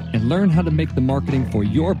Radio, and learn how to make the marketing for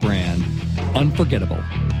your brand unforgettable.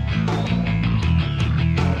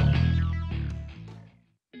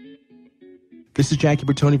 This is Jackie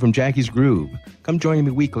Bertoni from Jackie's Groove. Come join me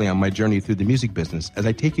weekly on my journey through the music business as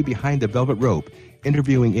I take you behind the velvet rope,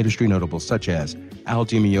 interviewing industry notables such as Al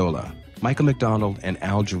Di Meola, Michael McDonald, and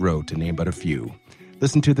Al Jarreau, to name but a few.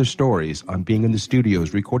 Listen to their stories on being in the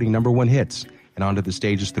studios recording #1 hits and onto the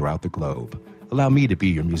stages throughout the globe. Allow me to be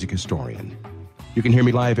your music historian. You can hear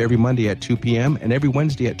me live every Monday at 2 p.m. and every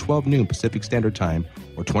Wednesday at 12 noon Pacific Standard Time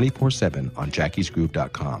or 24/7 on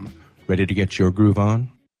jackiesgroove.com. Ready to get your groove on?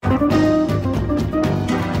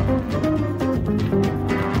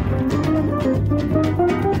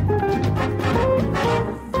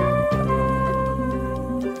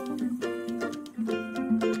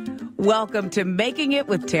 Welcome to Making It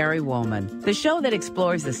with Terry Woolman, the show that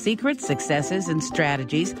explores the secrets, successes, and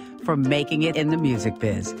strategies for making it in the music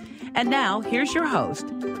biz. And now, here's your host,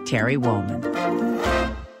 Terry Woolman.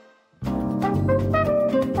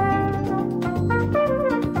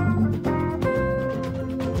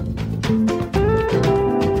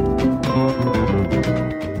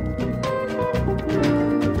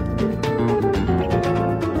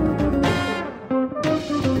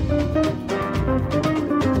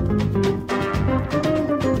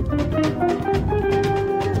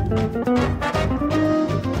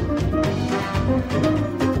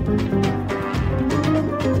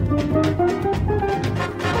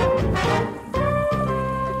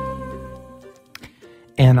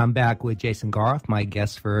 And I'm back with Jason Gorov, my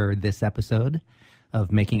guest for this episode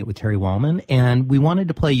of Making It with Terry Woolman. And we wanted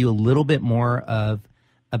to play you a little bit more of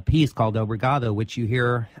a piece called Obrigado, which you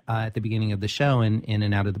hear at the beginning of the show and in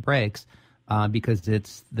and out of the breaks, because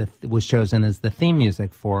it was chosen as the theme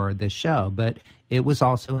music for this show. But it was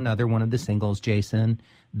also another one of the singles, Jason,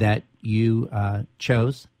 that you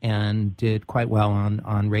chose and did quite well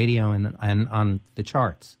on radio and on the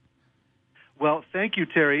charts. Well, thank you,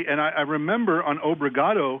 Terry. And I remember on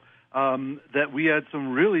Obrigado that we had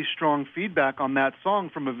some really strong feedback on that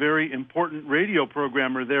song from a very important radio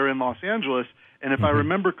programmer there in Los Angeles. And if I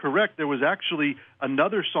remember correct, there was actually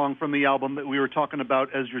another song from the album that we were talking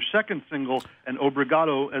about as your second single and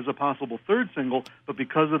Obrigado as a possible third single. But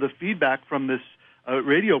because of the feedback from this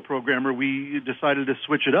radio programmer, we decided to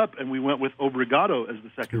switch it up, and we went with Obrigado as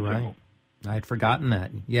the second single. I had forgotten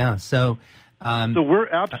that. Yeah, so we're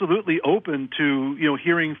absolutely open to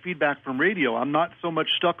hearing feedback from radio. I'm not so much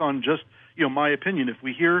stuck on just my opinion. If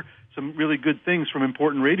we hear some really good things from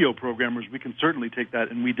important radio programmers, we can certainly take that,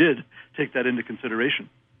 and we did take that into consideration.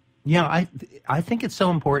 Yeah, I think it's so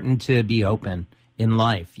important to be open in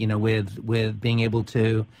life. With being able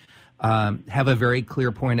to have a very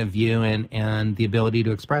clear point of view and the ability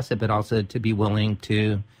to express it, but also to be willing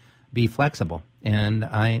to be flexible. And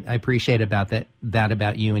I appreciate that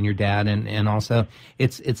about you and your dad, and also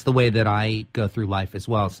it's the way that I go through life as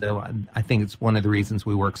well. So I think it's one of the reasons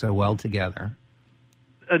we work so well together.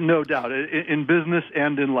 No doubt. In business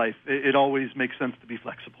and in life, it always makes sense to be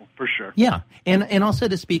flexible, for sure. Yeah, and also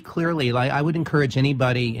to speak clearly. Like, I would encourage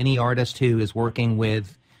any artist who is working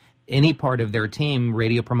with any part of their team,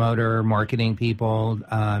 radio promoter, marketing people,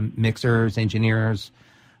 mixers, engineers,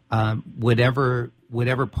 whatever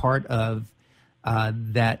part of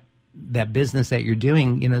that business that you're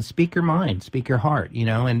doing, speak your mind, speak your heart,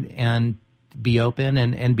 and be open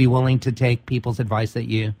and be willing to take people's advice that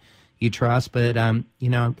you trust. But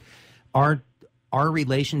our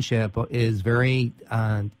relationship is very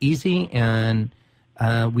easy, and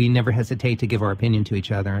we never hesitate to give our opinion to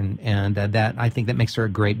each other, and that I think that makes for a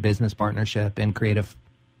great business partnership and creative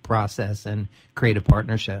process and creative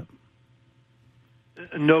partnership.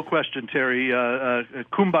 No question, Terry.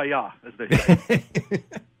 Kumbaya, as they say.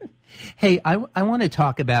 Hey, I want to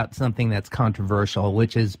talk about something that's controversial,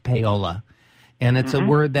 which is payola. And it's a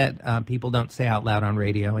word that people don't say out loud on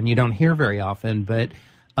radio, and you don't hear very often. But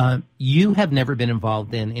you have never been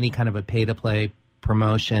involved in any kind of a pay-to-play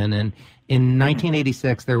promotion. And in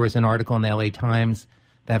 1986, there was an article in the LA Times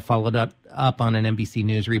that followed up on an NBC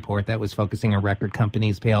News report that was focusing on record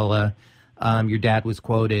companies' payola. Your dad was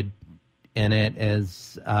quoted in it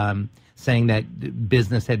as saying that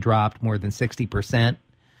business had dropped more than 60%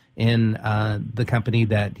 in the company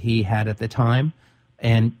that he had at the time.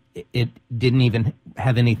 And it didn't even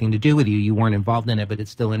have anything to do with you. You weren't involved in it, but it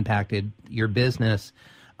still impacted your business.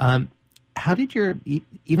 How did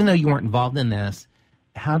even though you weren't involved in this,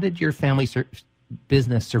 how did your family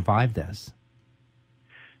business survive this?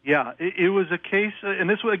 Yeah, it was a case, and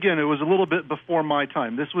this was, again, it was a little bit before my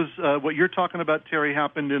time. This was what you're talking about, Terry,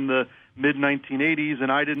 happened in the mid-1980s,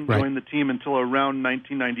 and I didn't join the team until around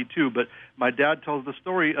 1992. But my dad tells the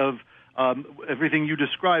story of everything you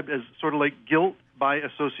described as sort of like guilt by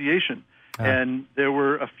association. And there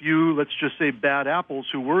were a few, let's just say, bad apples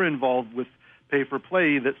who were involved with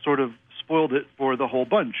pay-for-play that sort of spoiled it for the whole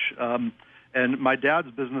bunch. And my dad's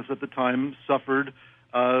business at the time suffered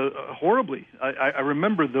horribly. I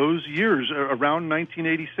remember those years around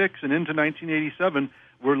 1986 and into 1987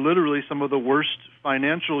 were literally some of the worst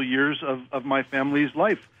financial years of my family's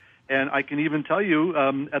life. And I can even tell you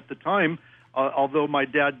at the time, although my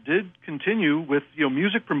dad did continue with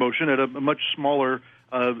music promotion at a much smaller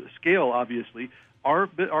scale, obviously,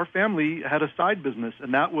 our family had a side business,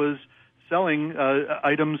 and that was selling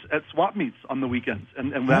items at swap meets on the weekends.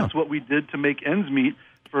 And that's what we did to make ends meet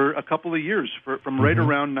for a couple of years, from right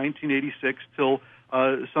around 1986 till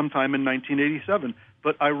sometime in 1987.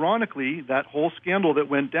 But ironically, that whole scandal that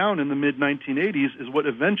went down in the mid-1980s is what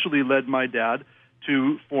eventually led my dad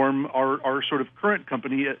to form our sort of current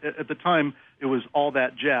company. At the time, it was All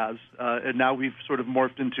That Jazz, and now we've sort of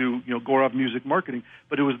morphed into Gorov Music Marketing.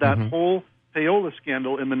 But it was that whole payola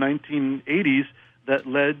scandal in the 1980s that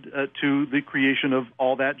led to the creation of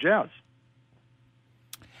All That Jazz.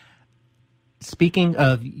 Speaking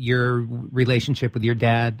of your relationship with your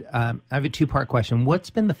dad, I have a two-part question.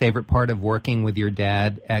 What's been the favorite part of working with your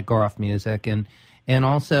dad at Gorov Music? And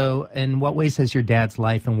also, in what ways has your dad's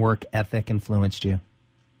life and work ethic influenced you?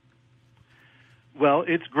 Well,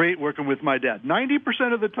 it's great working with my dad.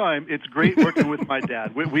 90% of the time, it's great working with my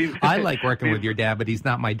dad. I like working with your dad, but he's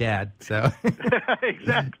not my dad, so.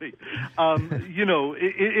 Exactly.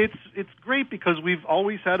 It's great because we've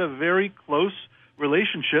always had a very close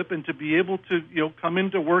relationship, and to be able to come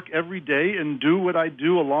into work every day and do what I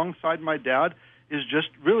do alongside my dad is just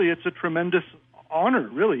really, it's a tremendous honor,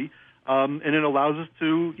 really, and it allows us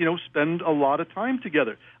to spend a lot of time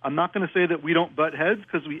together. I'm not going to say that we don't butt heads,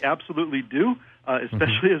 because we absolutely do,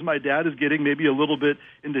 especially as my dad is getting maybe a little bit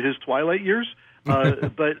into his twilight years.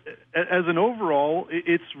 But as an overall,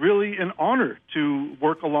 it's really an honor to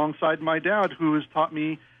work alongside my dad, who has taught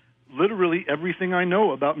me literally everything I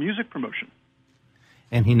know about music promotion.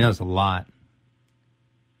 And he knows a lot.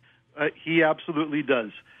 He absolutely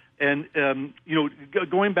does. And,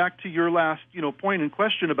 going back to your last, point and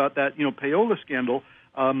question about that, payola scandal,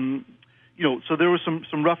 so there was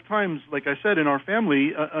some rough times, like I said, in our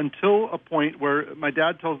family until a point where my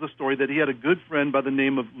dad tells the story that he had a good friend by the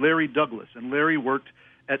name of Larry Douglas, and Larry worked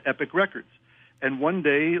at Epic Records. And one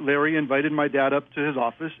day, Larry invited my dad up to his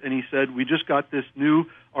office, and he said, "We just got this new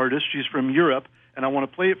artist. She's from Europe, and I want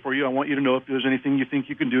to play it for you. I want you to know if there's anything you think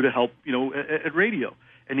you can do to help, at radio."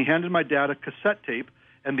 And he handed my dad a cassette tape,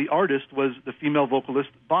 and the artist was the female vocalist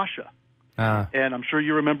Basha. And I'm sure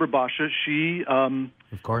you remember Basha. She,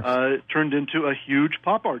 of course, turned into a huge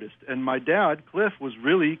pop artist. And my dad, Cliff, was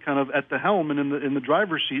really kind of at the helm and in the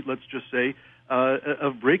driver's seat, let's just say,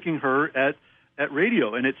 of breaking her at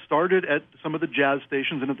radio. And it started at some of the jazz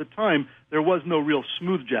stations, and at the time, there was no real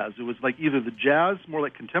smooth jazz. It was like either the jazz, more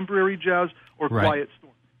like contemporary jazz, or Quiet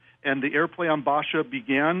Storm. And the airplay on Basha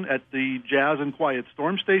began at the jazz and Quiet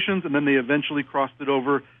Storm stations, and then they eventually crossed it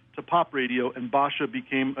over to pop radio, and Basha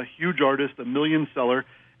became a huge artist, a million seller,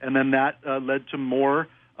 and then that led to more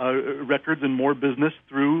records and more business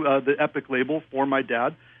through the Epic label for my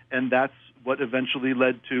dad, and that's what eventually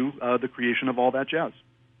led to the creation of All That Jazz.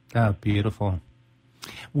 Oh, beautiful.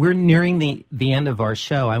 We're nearing the end of our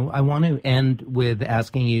show. I want to end with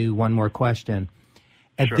asking you one more question.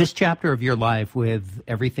 At this chapter of your life, with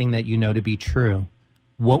everything that you know to be true,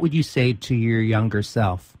 what would you say to your younger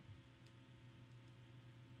self?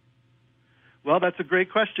 Well, that's a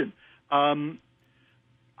great question.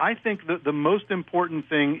 I think that the most important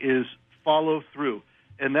thing is follow through,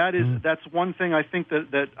 and that's one thing I think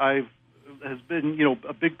that has been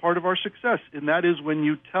a big part of our success, and that is when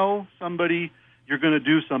you tell somebody you're going to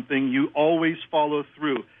do something, you always follow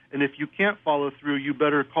through, and if you can't follow through, you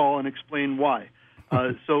better call and explain why.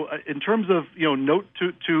 So in terms of note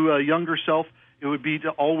to a younger self, it would be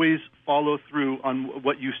to always follow through on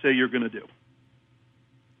what you say you're going to do.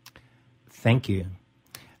 Thank you.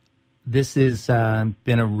 This has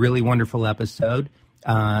been a really wonderful episode.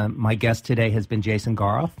 My guest today has been Jason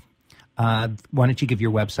Gorov. Why don't you give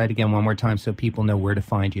your website again one more time so people know where to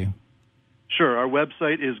find you? Sure. Our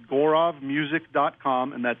website is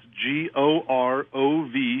gorovmusic.com, and that's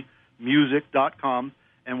GOROV music.com.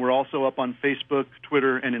 And we're also up on Facebook,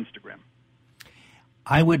 Twitter, and Instagram.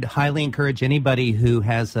 I would highly encourage anybody who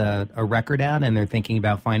has a record out and they're thinking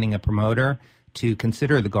about finding a promoter to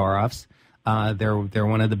consider the Gorovs. They're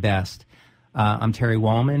one of the best. I'm Terry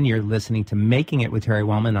Wollman. You're listening to Making It with Terry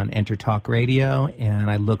Wollman on Enter Talk Radio,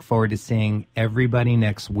 and I look forward to seeing everybody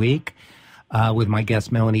next week with my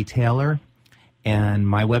guest Melanie Taylor. And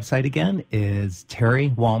my website again is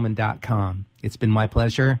terrywollman.com. It's been my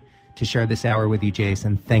pleasure to share this hour with you,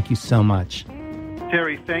 Jason. Thank you so much.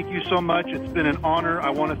 Terry, thank you so much. It's been an honor. I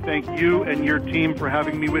want to thank you and your team for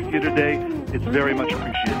having me with you today. It's very much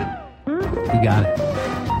appreciated. You got it.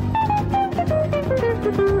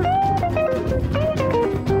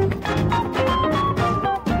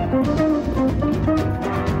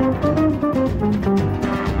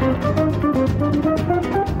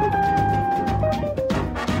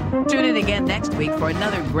 Tune in again next week for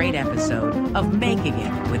another great episode of Making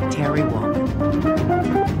It with Terry Wollman.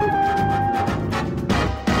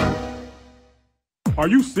 Are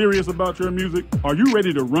you serious about your music? Are you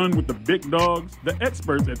ready to run with the big dogs? The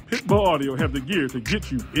experts at Pitbull Audio have the gear to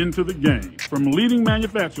get you into the game. From leading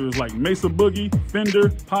manufacturers like Mesa Boogie, Fender,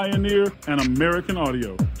 Pioneer, and American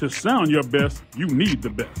Audio. To sound your best, you need the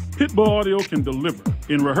best. Pitbull Audio can deliver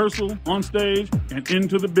in rehearsal, on stage, and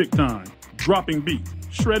into the big time. Dropping beats,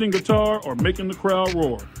 shredding guitar, or making the crowd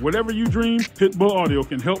roar. Whatever you dream, Pitbull Audio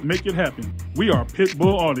can help make it happen. We are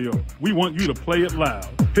Pitbull Audio. We want you to play it loud.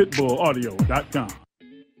 PitbullAudio.com.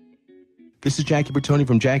 This is Jackie Bertoni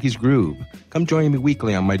from Jackie's Groove. Come join me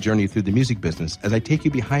weekly on my journey through the music business as I take you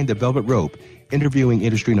behind the velvet rope, interviewing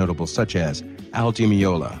industry notables such as Al Di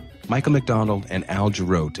Meola, Michael McDonald, and Al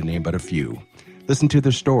Jarreau, to name but a few. Listen to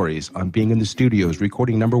their stories on being in the studios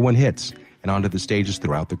recording #1 hits and onto the stages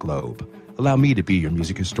throughout the globe. Allow me to be your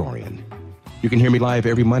music historian. You can hear me live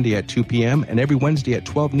every Monday at 2 p.m. and every Wednesday at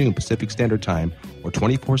 12 noon Pacific Standard Time or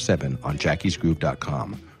 24/7 on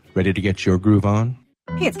jackiesgroove.com. Ready to get your groove on?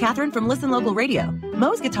 Hey, it's Catherine from Listen Local Radio.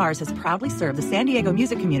 Moe's Guitars has proudly served the San Diego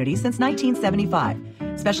music community since 1975.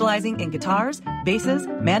 Specializing in guitars, basses,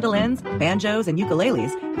 mandolins, banjos, and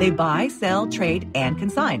ukuleles, they buy, sell, trade, and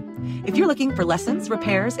consign. If you're looking for lessons,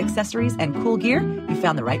 repairs, accessories, and cool gear, you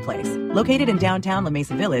found the right place. Located in downtown La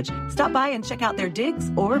Mesa Village, stop by and check out their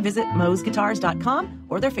digs or visit moesguitars.com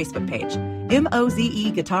or their Facebook page.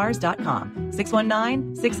 mozeguitars.com,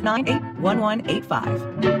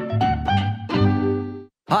 619-698-1185.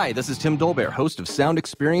 Hi, this is Tim Dolbear, host of Sound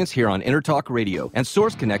Experience here on Intertalk Radio. And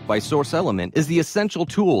Source Connect by Source Element is the essential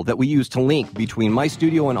tool that we use to link between my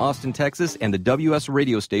studio in Austin, Texas, and the WS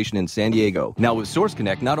radio station in San Diego. Now, with Source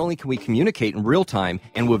Connect, not only can we communicate in real time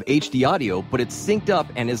and with HD audio, but it's synced up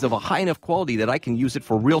and is of a high enough quality that I can use it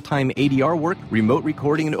for real-time ADR work, remote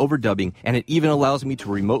recording, and overdubbing, and it even allows me to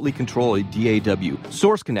remotely control a DAW.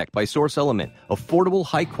 Source Connect by Source Element, affordable,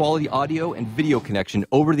 high-quality audio and video connection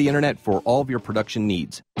over the internet for all of your production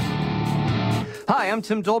needs. Hi, I'm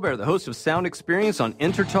Tim Dolbear, the host of Sound Experience on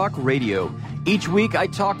Intertalk Radio. Each week, I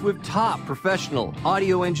talk with top professional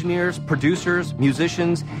audio engineers, producers,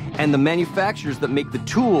 musicians, and the manufacturers that make the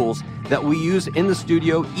tools that we use in the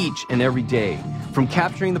studio each and every day. From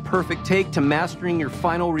capturing the perfect take to mastering your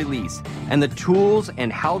final release, and the tools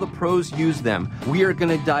and how the pros use them, we are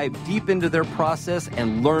going to dive deep into their process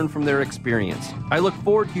and learn from their experience. I look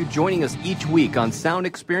forward to you joining us each week on Sound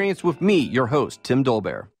Experience with me, your host, Tim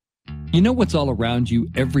Dolbear. You know what's all around you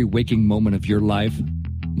every waking moment of your life?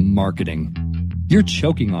 Marketing. You're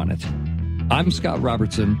choking on it. I'm Scott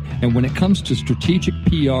Robertson, and when it comes to strategic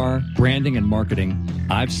PR, branding, and marketing,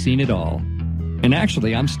 I've seen it all. And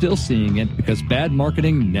actually, I'm still seeing it because bad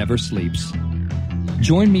marketing never sleeps.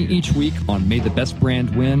 Join me each week on May the Best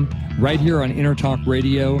Brand Win, right here on Intertalk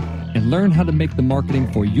Radio, and learn how to make the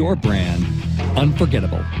marketing for your brand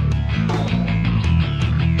unforgettable.